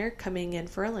airliner coming in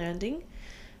for a landing.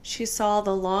 She saw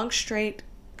the long, straight,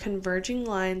 converging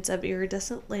lines of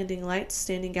iridescent landing lights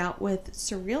standing out with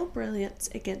surreal brilliance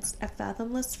against a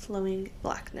fathomless flowing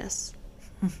blackness.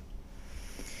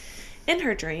 In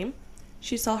her dream,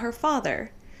 she saw her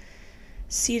father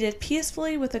seated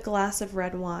peacefully with a glass of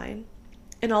red wine,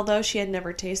 and although she had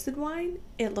never tasted wine,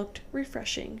 it looked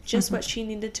refreshing, just what she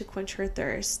needed to quench her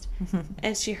thirst.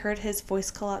 And she heard his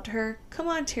voice call out to her, "Come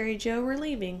on, Terry Jo, we're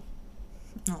leaving."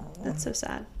 Oh. That's so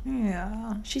sad.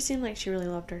 Yeah. She seemed like she really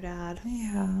loved her dad.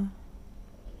 Yeah.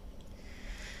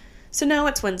 So now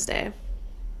it's Wednesday.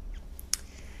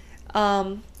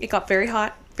 It got very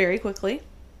hot very quickly.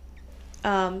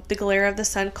 The glare of the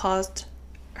sun caused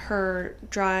her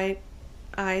dry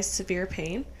eyes severe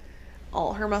pain.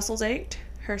 All her muscles ached.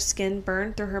 Her skin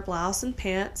burned through her blouse and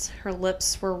pants. Her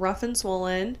lips were rough and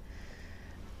swollen.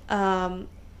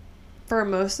 For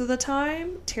most of the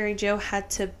time, Terry Jo had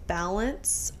to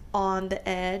balance on the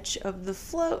edge of the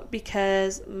float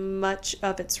because much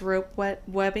of its rope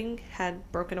webbing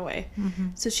had broken away.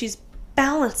 So she's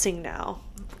balancing now.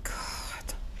 God.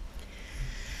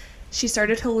 She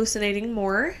started hallucinating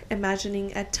more,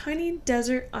 imagining a tiny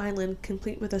desert island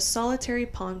complete with a solitary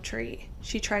palm tree.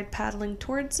 She tried paddling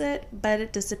towards it, but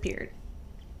it disappeared.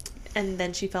 And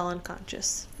then she fell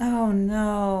unconscious. Oh,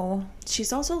 no.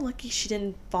 She's also lucky she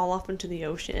didn't fall off into the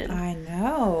ocean. I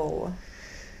know.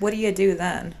 What do you do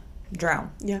then?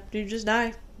 Drown. Yeah, you just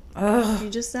die. Ugh. You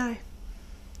just die.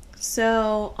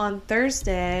 So, on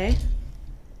Thursday,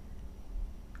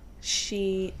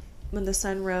 when the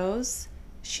sun rose,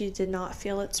 she did not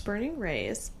feel its burning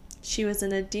rays. She was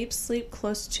in a deep sleep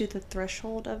close to the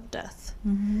threshold of death.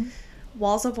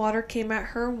 Walls of water came at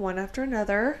her one after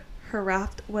another. Her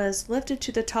raft was lifted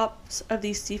to the tops of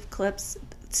these steep cliffs,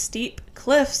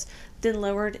 then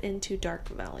lowered into dark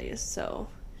valleys. So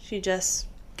she just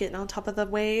getting on top of the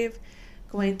wave,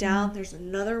 going down. There's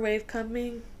another wave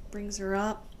coming, brings her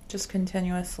up. Just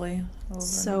continuously. Over.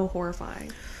 So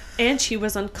horrifying. And she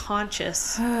was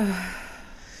unconscious. How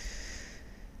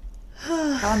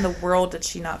in the world did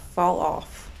she not fall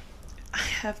off? I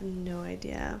have no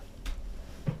idea.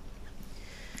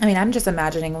 I mean, I'm just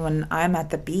imagining when I'm at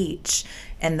the beach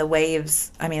and the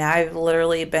waves, I mean, I've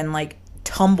literally been like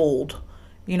tumbled,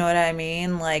 you know what I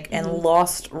mean? Like, and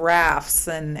lost rafts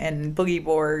and boogie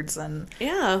boards. And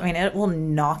Yeah. I mean, it will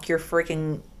knock your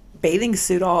freaking bathing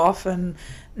suit off and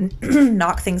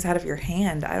knock things out of your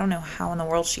hand. I don't know how in the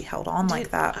world she held on like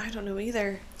that. I don't know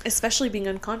either. Especially being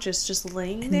unconscious, just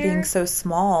laying And there. being so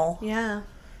small. Yeah.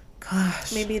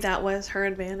 Gosh. Maybe that was her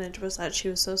advantage, was that she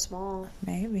was so small.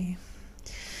 Maybe.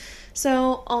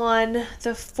 So on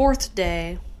the fourth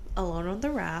day, alone on the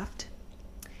raft,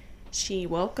 she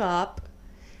woke up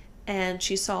and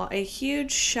she saw a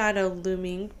huge shadow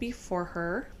looming before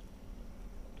her,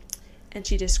 and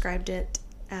she described it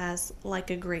as like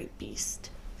a great beast.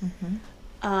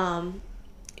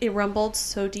 It rumbled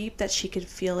so deep that she could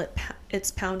feel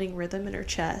its pounding rhythm in her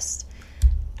chest.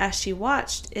 As she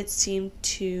watched, it seemed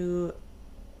to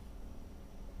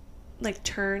like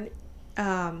turn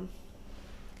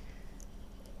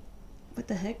what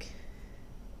the heck?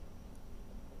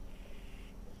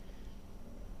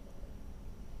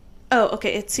 Oh,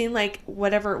 okay. It seemed like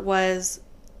whatever it was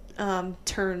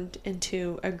turned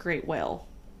into a great whale.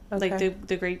 Okay. Like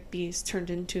the great beast turned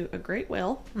into a great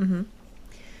whale. Mm-hmm.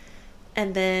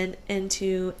 And then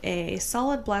into a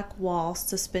solid black wall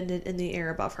suspended in the air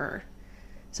above her.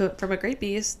 So from a great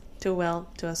beast to a whale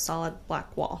to a solid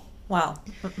black wall. Wow.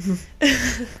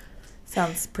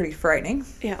 Sounds pretty frightening.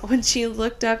 Yeah, when she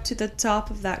looked up to the top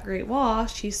of that great wall,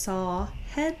 she saw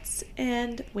heads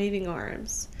and waving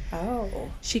arms.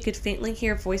 Oh. She could faintly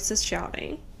hear voices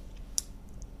shouting.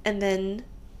 And then,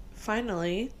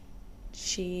 finally,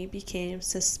 she became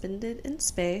suspended in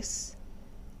space,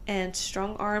 and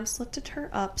strong arms lifted her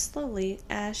up slowly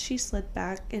as she slid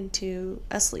back into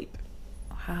a sleep.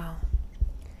 Wow.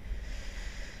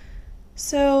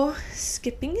 So,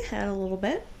 skipping ahead a little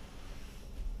bit.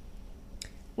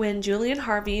 When Julian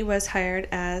Harvey was hired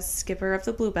as skipper of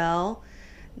the Bluebell,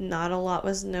 not a lot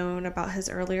was known about his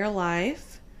earlier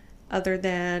life, other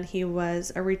than he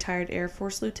was a retired Air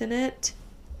Force lieutenant.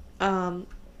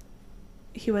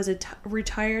 He was a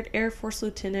retired Air Force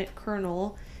lieutenant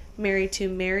colonel, married to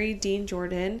Mary Dean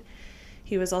Jordan.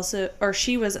 She was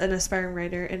an aspiring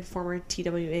writer and former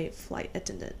TWA flight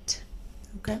attendant.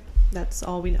 Okay. That's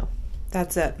all we know.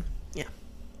 That's it. Yeah.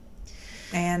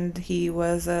 And he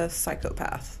was a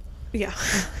psychopath. Yeah.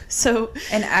 So.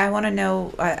 And I want to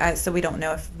know, so we don't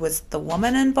know if was the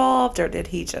woman involved or did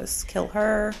he just kill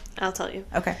her? I'll tell you.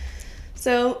 Okay.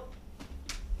 So,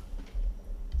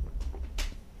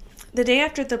 the day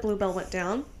after the Bluebell went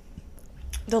down,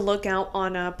 the lookout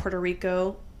on a Puerto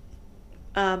Rico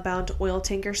bound oil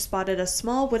tanker spotted a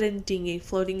small wooden dinghy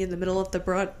floating in the middle of the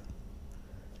broad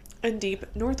and deep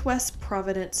Northwest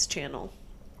Providence Channel.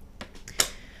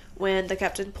 When the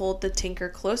captain pulled the tanker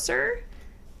closer,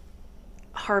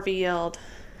 Harvey yelled,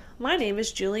 "My name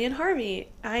is Julian Harvey.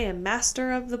 I am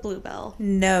master of the Bluebell."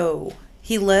 No.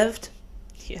 He lived?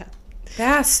 Yeah.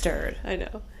 Bastard. I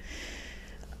know.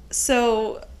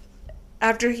 So,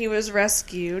 after he was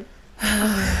rescued,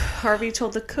 Harvey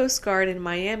told the Coast Guard in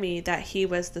Miami that he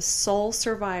was the sole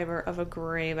survivor of a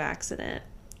grave accident.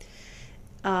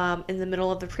 In the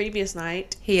middle of the previous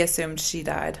night. He assumed she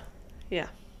died. Yeah.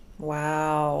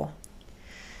 Wow.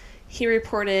 He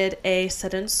reported a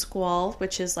sudden squall,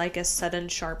 which is like a sudden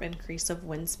sharp increase of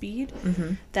wind speed,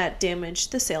 that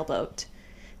damaged the sailboat.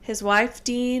 His wife,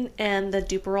 Dean, and the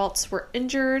Duperalts were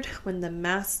injured when the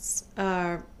mast's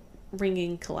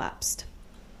ringing collapsed.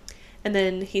 And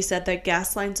then he said that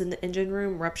gas lines in the engine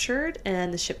room ruptured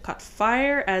and the ship caught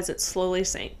fire as it slowly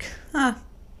sank. Huh.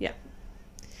 Yeah.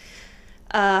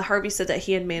 Harvey said that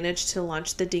he had managed to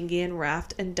launch the dinghy and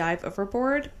raft and dive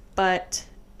overboard, but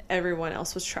everyone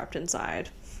else was trapped inside.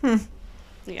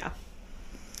 Yeah.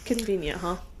 Convenient,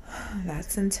 huh?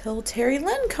 That's until Terry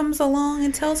Lynn comes along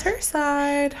and tells her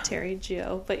side. Terry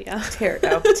Joe, but yeah.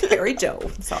 Terry Joe.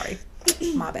 Sorry.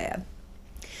 My bad.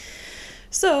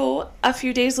 So, a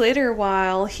few days later,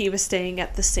 while he was staying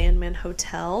at the Sandman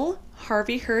Hotel,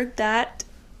 Harvey heard that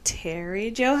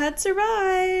Terry Joe had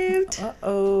survived.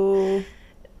 Uh-oh.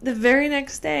 The very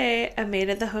next day, a maid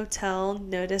at the hotel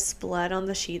noticed blood on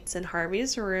the sheets in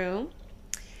Harvey's room.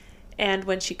 And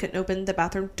when she couldn't open the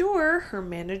bathroom door, her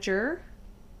manager...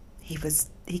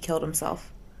 He killed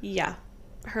himself. Yeah.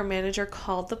 Her manager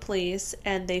called the police,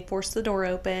 and they forced the door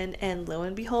open, and lo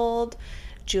and behold,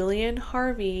 Julian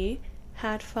Harvey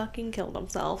had fucking killed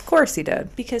himself. Of course he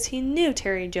did. Because he knew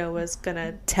Terry Joe was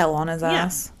gonna... Tell on his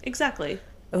ass. Yeah, exactly.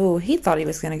 Oh, he thought he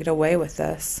was gonna get away with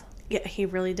this. Yeah, he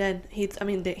really did. He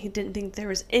didn't think there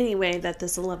was any way that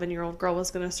this 11-year-old girl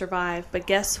was gonna survive. But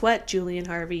guess what, Julian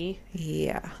Harvey?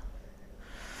 Yeah.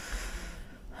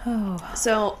 Oh.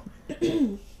 So...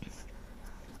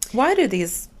 Why do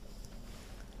these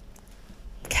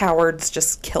cowards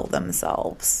just kill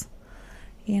themselves?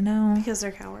 You know? Because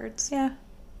they're cowards. Yeah.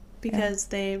 Because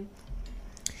they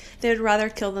would rather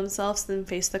kill themselves than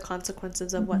face the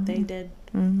consequences of what they did.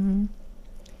 Mm-hmm.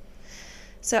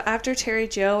 So after Terry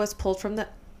Joe was pulled from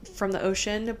the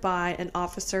ocean by an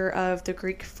officer of the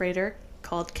Greek freighter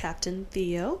called Captain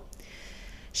Theo,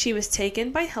 she was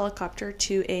taken by helicopter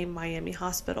to a Miami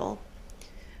hospital.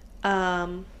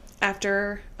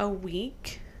 After a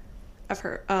week of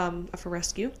her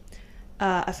rescue,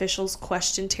 officials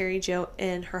questioned Terry Jo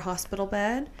in her hospital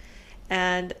bed.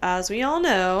 And as we all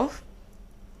know,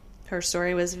 her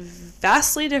story was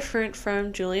vastly different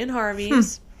from Julian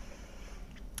Harvey's.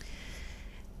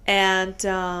 And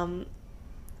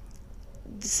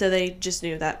so they just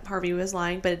knew that Harvey was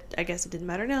lying, but I guess it didn't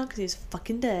matter now because he's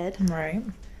fucking dead. Right.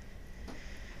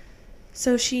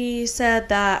 So she said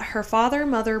that her father,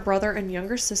 mother, brother, and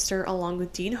younger sister, along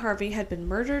with Dean Harvey, had been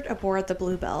murdered aboard the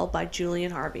Bluebell by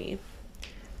Julian Harvey.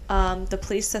 The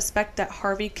police suspect that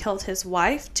Harvey killed his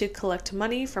wife to collect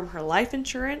money from her life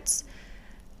insurance.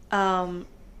 But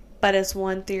as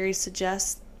one theory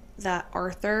suggests, that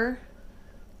Arthur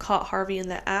caught Harvey in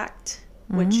the act,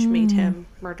 which made him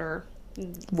murder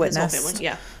his whole family.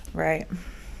 Yeah. Right.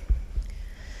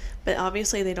 But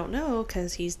obviously they don't know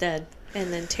because he's dead.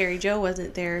 And then Terry Jo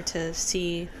wasn't there to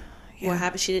see what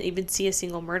happened. She didn't even see a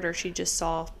single murder. She just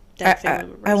saw dead family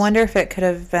members. I wonder if it could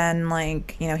have been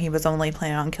like, he was only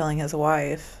planning on killing his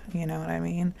wife. You know what I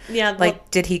mean? Yeah. Like,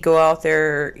 did he go out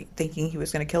there thinking he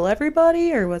was going to kill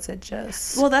everybody, or was it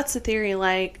just... Well, that's the theory.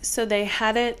 Like, so they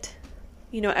hadn't,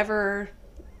 ever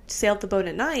sailed the boat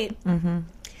at night. Mm-hmm.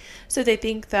 So they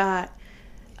think that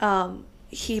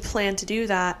he planned to do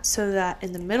that so that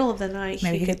in the middle of the night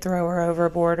maybe he could throw her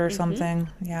overboard or something.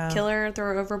 Yeah. Kill her, throw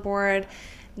her overboard.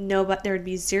 No, but there would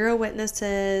be zero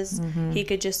witnesses. Mm-hmm. He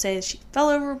could just say she fell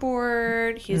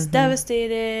overboard. He's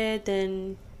devastated.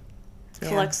 Then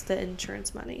collects the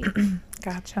insurance money.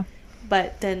 Gotcha.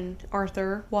 But then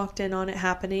Arthur walked in on it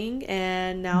happening,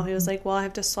 and now he was like, well, I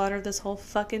have to slaughter this whole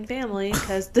fucking family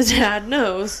because the dad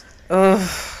knows.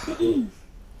 Ugh.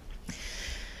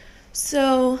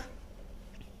 So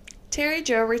Terry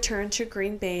Jo returned to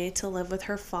Green Bay to live with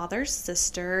her father's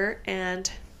sister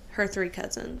and her 3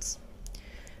 cousins.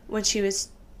 When she was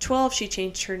 12, she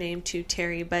changed her name to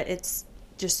Terry, but it's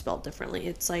just spelled differently.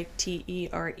 It's like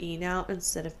T-E-R-E now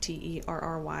instead of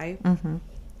T-E-R-R-Y. Mm-hmm.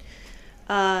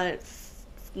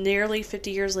 Nearly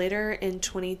 50 years later, in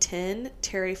 2010,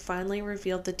 Terry finally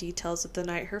revealed the details of the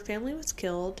night her family was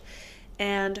killed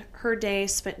and her day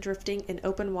spent drifting in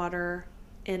open water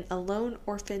and alone,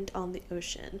 orphaned on the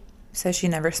ocean. So she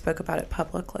never spoke about it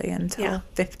publicly until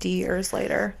 50 years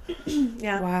later.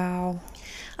 Yeah. Wow.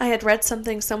 I had read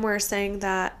something somewhere saying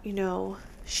that,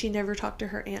 she never talked to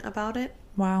her aunt about it.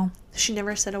 Wow. She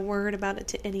never said a word about it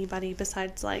to anybody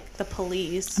besides, like, the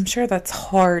police. I'm sure that's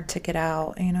hard to get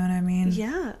out, you know what I mean?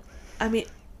 Yeah. I mean,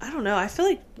 I don't know. I feel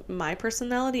like my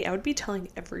personality, I would be telling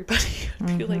everybody.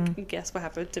 I'd be like, guess what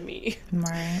happened to me?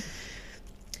 Right.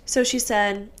 So she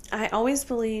said, I always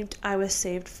believed I was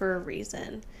saved for a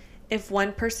reason. If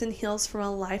one person heals from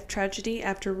a life tragedy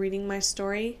after reading my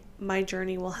story, my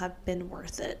journey will have been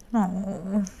worth it.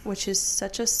 Oh. Which is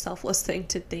such a selfless thing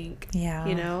to think.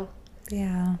 Yeah.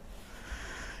 Yeah.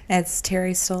 Is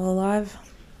Terry still alive?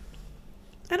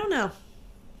 I don't know.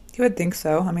 You would think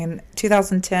so. I mean,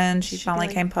 2010, she finally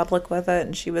came public with it,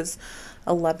 and she was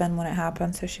 11 when it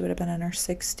happened, so she would have been in her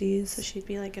 60s. So she'd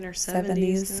be like in her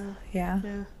 70s now. Yeah.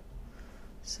 Yeah.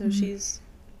 So she's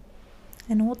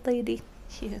an old lady.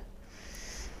 Yeah.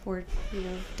 Or,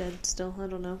 dead still. I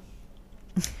don't know.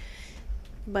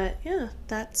 But, yeah,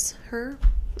 that's her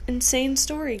insane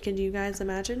story. Can you guys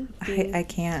imagine? I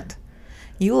can't.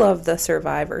 You love the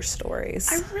survivor stories.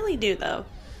 I really do, though.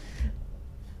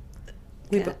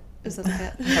 Is that the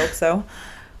cat? I hope so.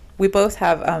 We both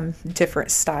have different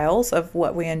styles of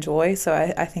what we enjoy, so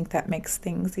I think that makes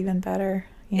things even better.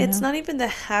 It's not even the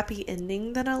happy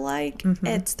ending that I like. Mm-hmm.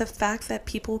 It's the fact that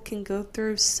people can go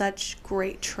through such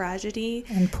great tragedy.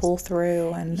 And pull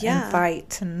through and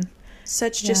fight. And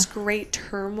such just great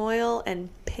turmoil and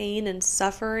pain and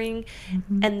suffering.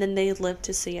 Mm-hmm. And then they live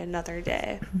to see another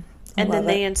day. And then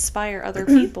they inspire other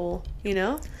people,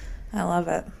 I love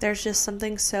it. There's just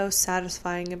something so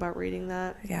satisfying about reading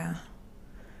that. Yeah.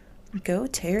 Go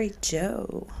Terry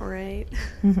Jo. Right.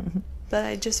 But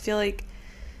I just feel like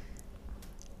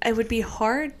it would be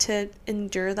hard to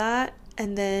endure that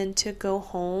and then to go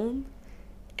home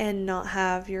and not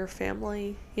have your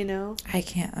family, I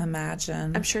can't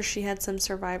imagine. I'm sure she had some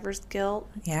survivor's guilt.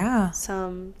 Yeah.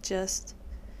 Some just...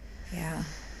 Yeah.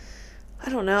 I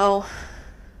don't know.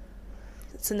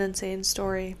 It's an insane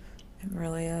story. It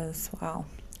really is. Wow.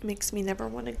 It makes me never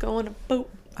want to go on a boat.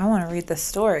 I want to read the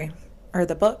story. Or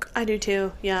the book. I do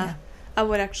too, yeah. I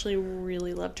would actually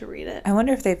really love to read it. I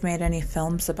wonder if they've made any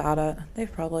films about it. They've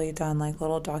probably done like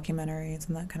little documentaries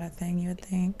and that kind of thing, you would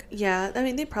think. Yeah, I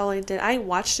mean, they probably did. I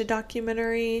watched a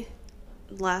documentary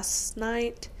last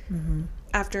night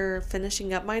after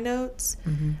finishing up my notes.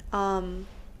 Mm-hmm.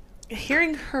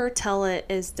 Hearing her tell it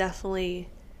is definitely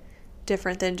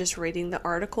different than just reading the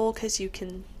article because you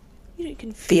can you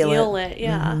can Feel feel it. it.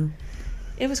 Yeah. Mm-hmm.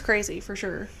 It was crazy for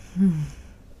sure.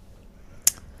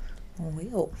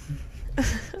 Well.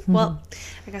 Well,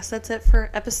 I guess that's it for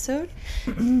episode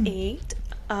 8.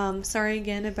 Sorry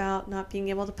again about not being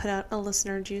able to put out a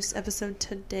listener juice episode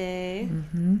today.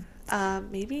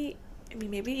 Maybe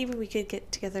even we could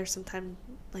get together sometime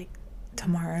like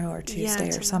Tomorrow or Tuesday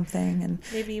or something, and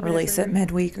maybe release it whenever-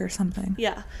 midweek or something.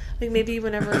 Yeah, like maybe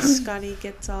whenever Scotty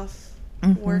gets off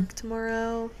work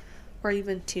tomorrow, or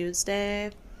even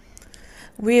Tuesday.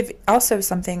 We have also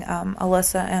something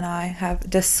Alyssa and I have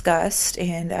discussed,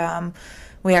 and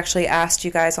we actually asked you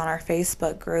guys on our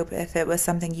Facebook group if it was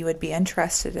something you would be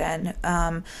interested in.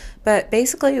 But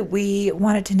basically, we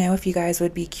wanted to know if you guys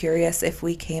would be curious if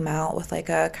we came out with like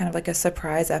a kind of like a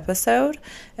surprise episode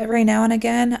every now and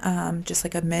again, just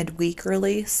like a midweek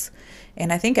release.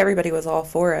 And I think everybody was all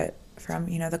for it from,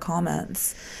 the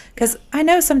comments. Because I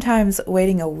know sometimes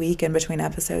waiting a week in between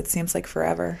episodes seems like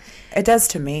forever. It does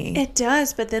to me. It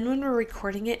does, but then when we're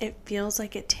recording it, it feels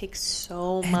like it takes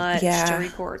so much to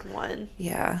record one.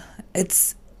 Yeah,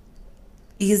 it's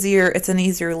easier. It's an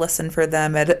easier listen for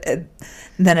them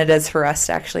than it is for us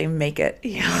to actually make it.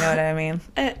 Yeah. You know what I mean?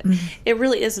 It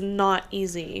really is not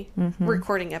easy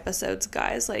recording episodes,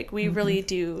 guys. Like, we really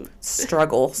do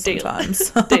struggle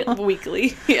sometimes.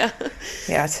 Weekly. Yeah.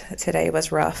 Yeah, today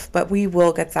was rough, but we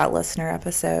will get that listener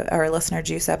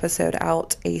juice episode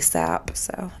out ASAP,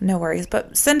 so no worries.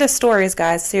 But send us stories,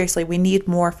 guys. Seriously, we need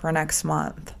more for next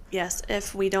month. Yes,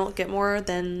 if we don't get more,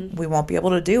 then we won't be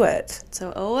able to do it.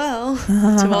 So, oh well,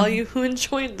 to all you who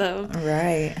enjoyed them.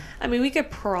 Right. I mean, we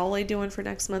could probably do one for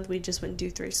next month. We just wouldn't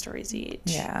do 3 stories each.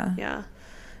 Yeah. Yeah.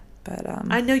 But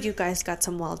I know you guys got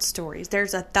some wild stories.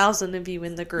 There's 1,000 of you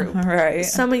in the group. Right.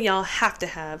 Some of y'all have to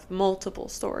have multiple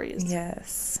stories.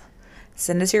 Yes.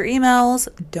 Send us your emails.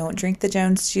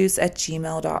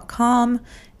 don'tdrinkthejonesjuice@gmail.com.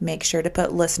 Make sure to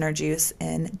put listener juice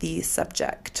in the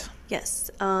subject. Yes.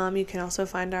 You can also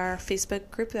find our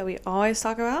Facebook group that we always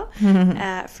talk about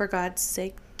at For God's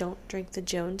Sake, Don't Drink the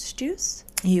Jones Juice.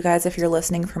 You guys, if you're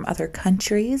listening from other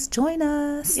countries, join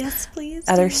us. Yes, please.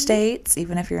 Other states,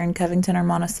 even if you're in Covington or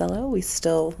Monticello, we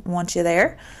still want you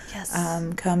there. Yes.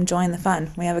 Come join the fun.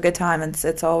 We have a good time.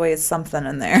 It's always something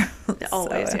in there.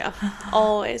 Always, yeah.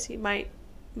 Always. You might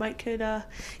could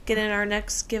get in our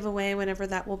next giveaway whenever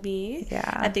that will be. Yeah.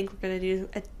 I think we're going to do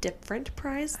a different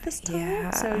prize this time. Yeah.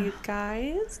 So you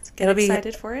guys get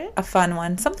excited for it. A fun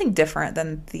one. Something different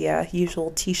than the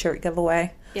usual t-shirt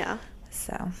giveaway. Yeah.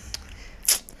 So.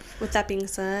 With that being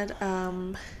said, I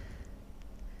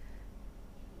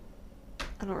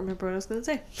don't remember what I was going to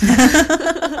say.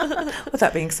 With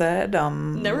that being said,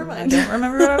 never mind. I don't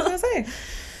remember what I was going to say.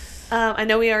 I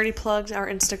know we already plugged our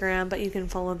Instagram, but you can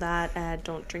follow that at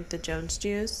Don't Drink the Jones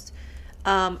Juice.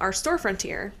 Our store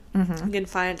Frontier, you can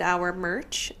find our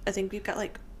merch. I think we've got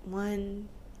like 1,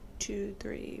 2,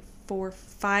 3, 4,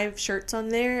 5 shirts on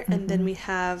there, and then we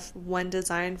have one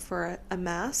design for a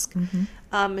mask,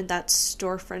 and that's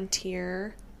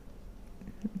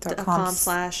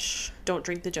storefrontier.com/Don't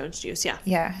Drink the Jones Juice. Yeah.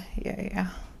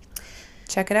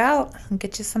 Check it out and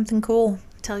get you something cool.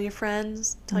 Tell your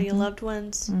friends, tell your loved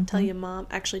ones, tell your mom.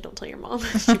 Actually, don't tell your mom.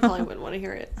 She probably wouldn't want to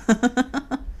hear it.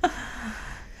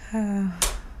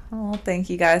 Well, thank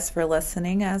you guys for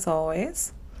listening, as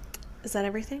always. Is that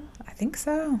everything? I think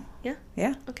so. Yeah?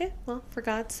 Yeah. Okay, well, for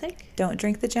God's sake. Don't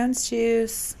drink the Jones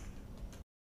juice.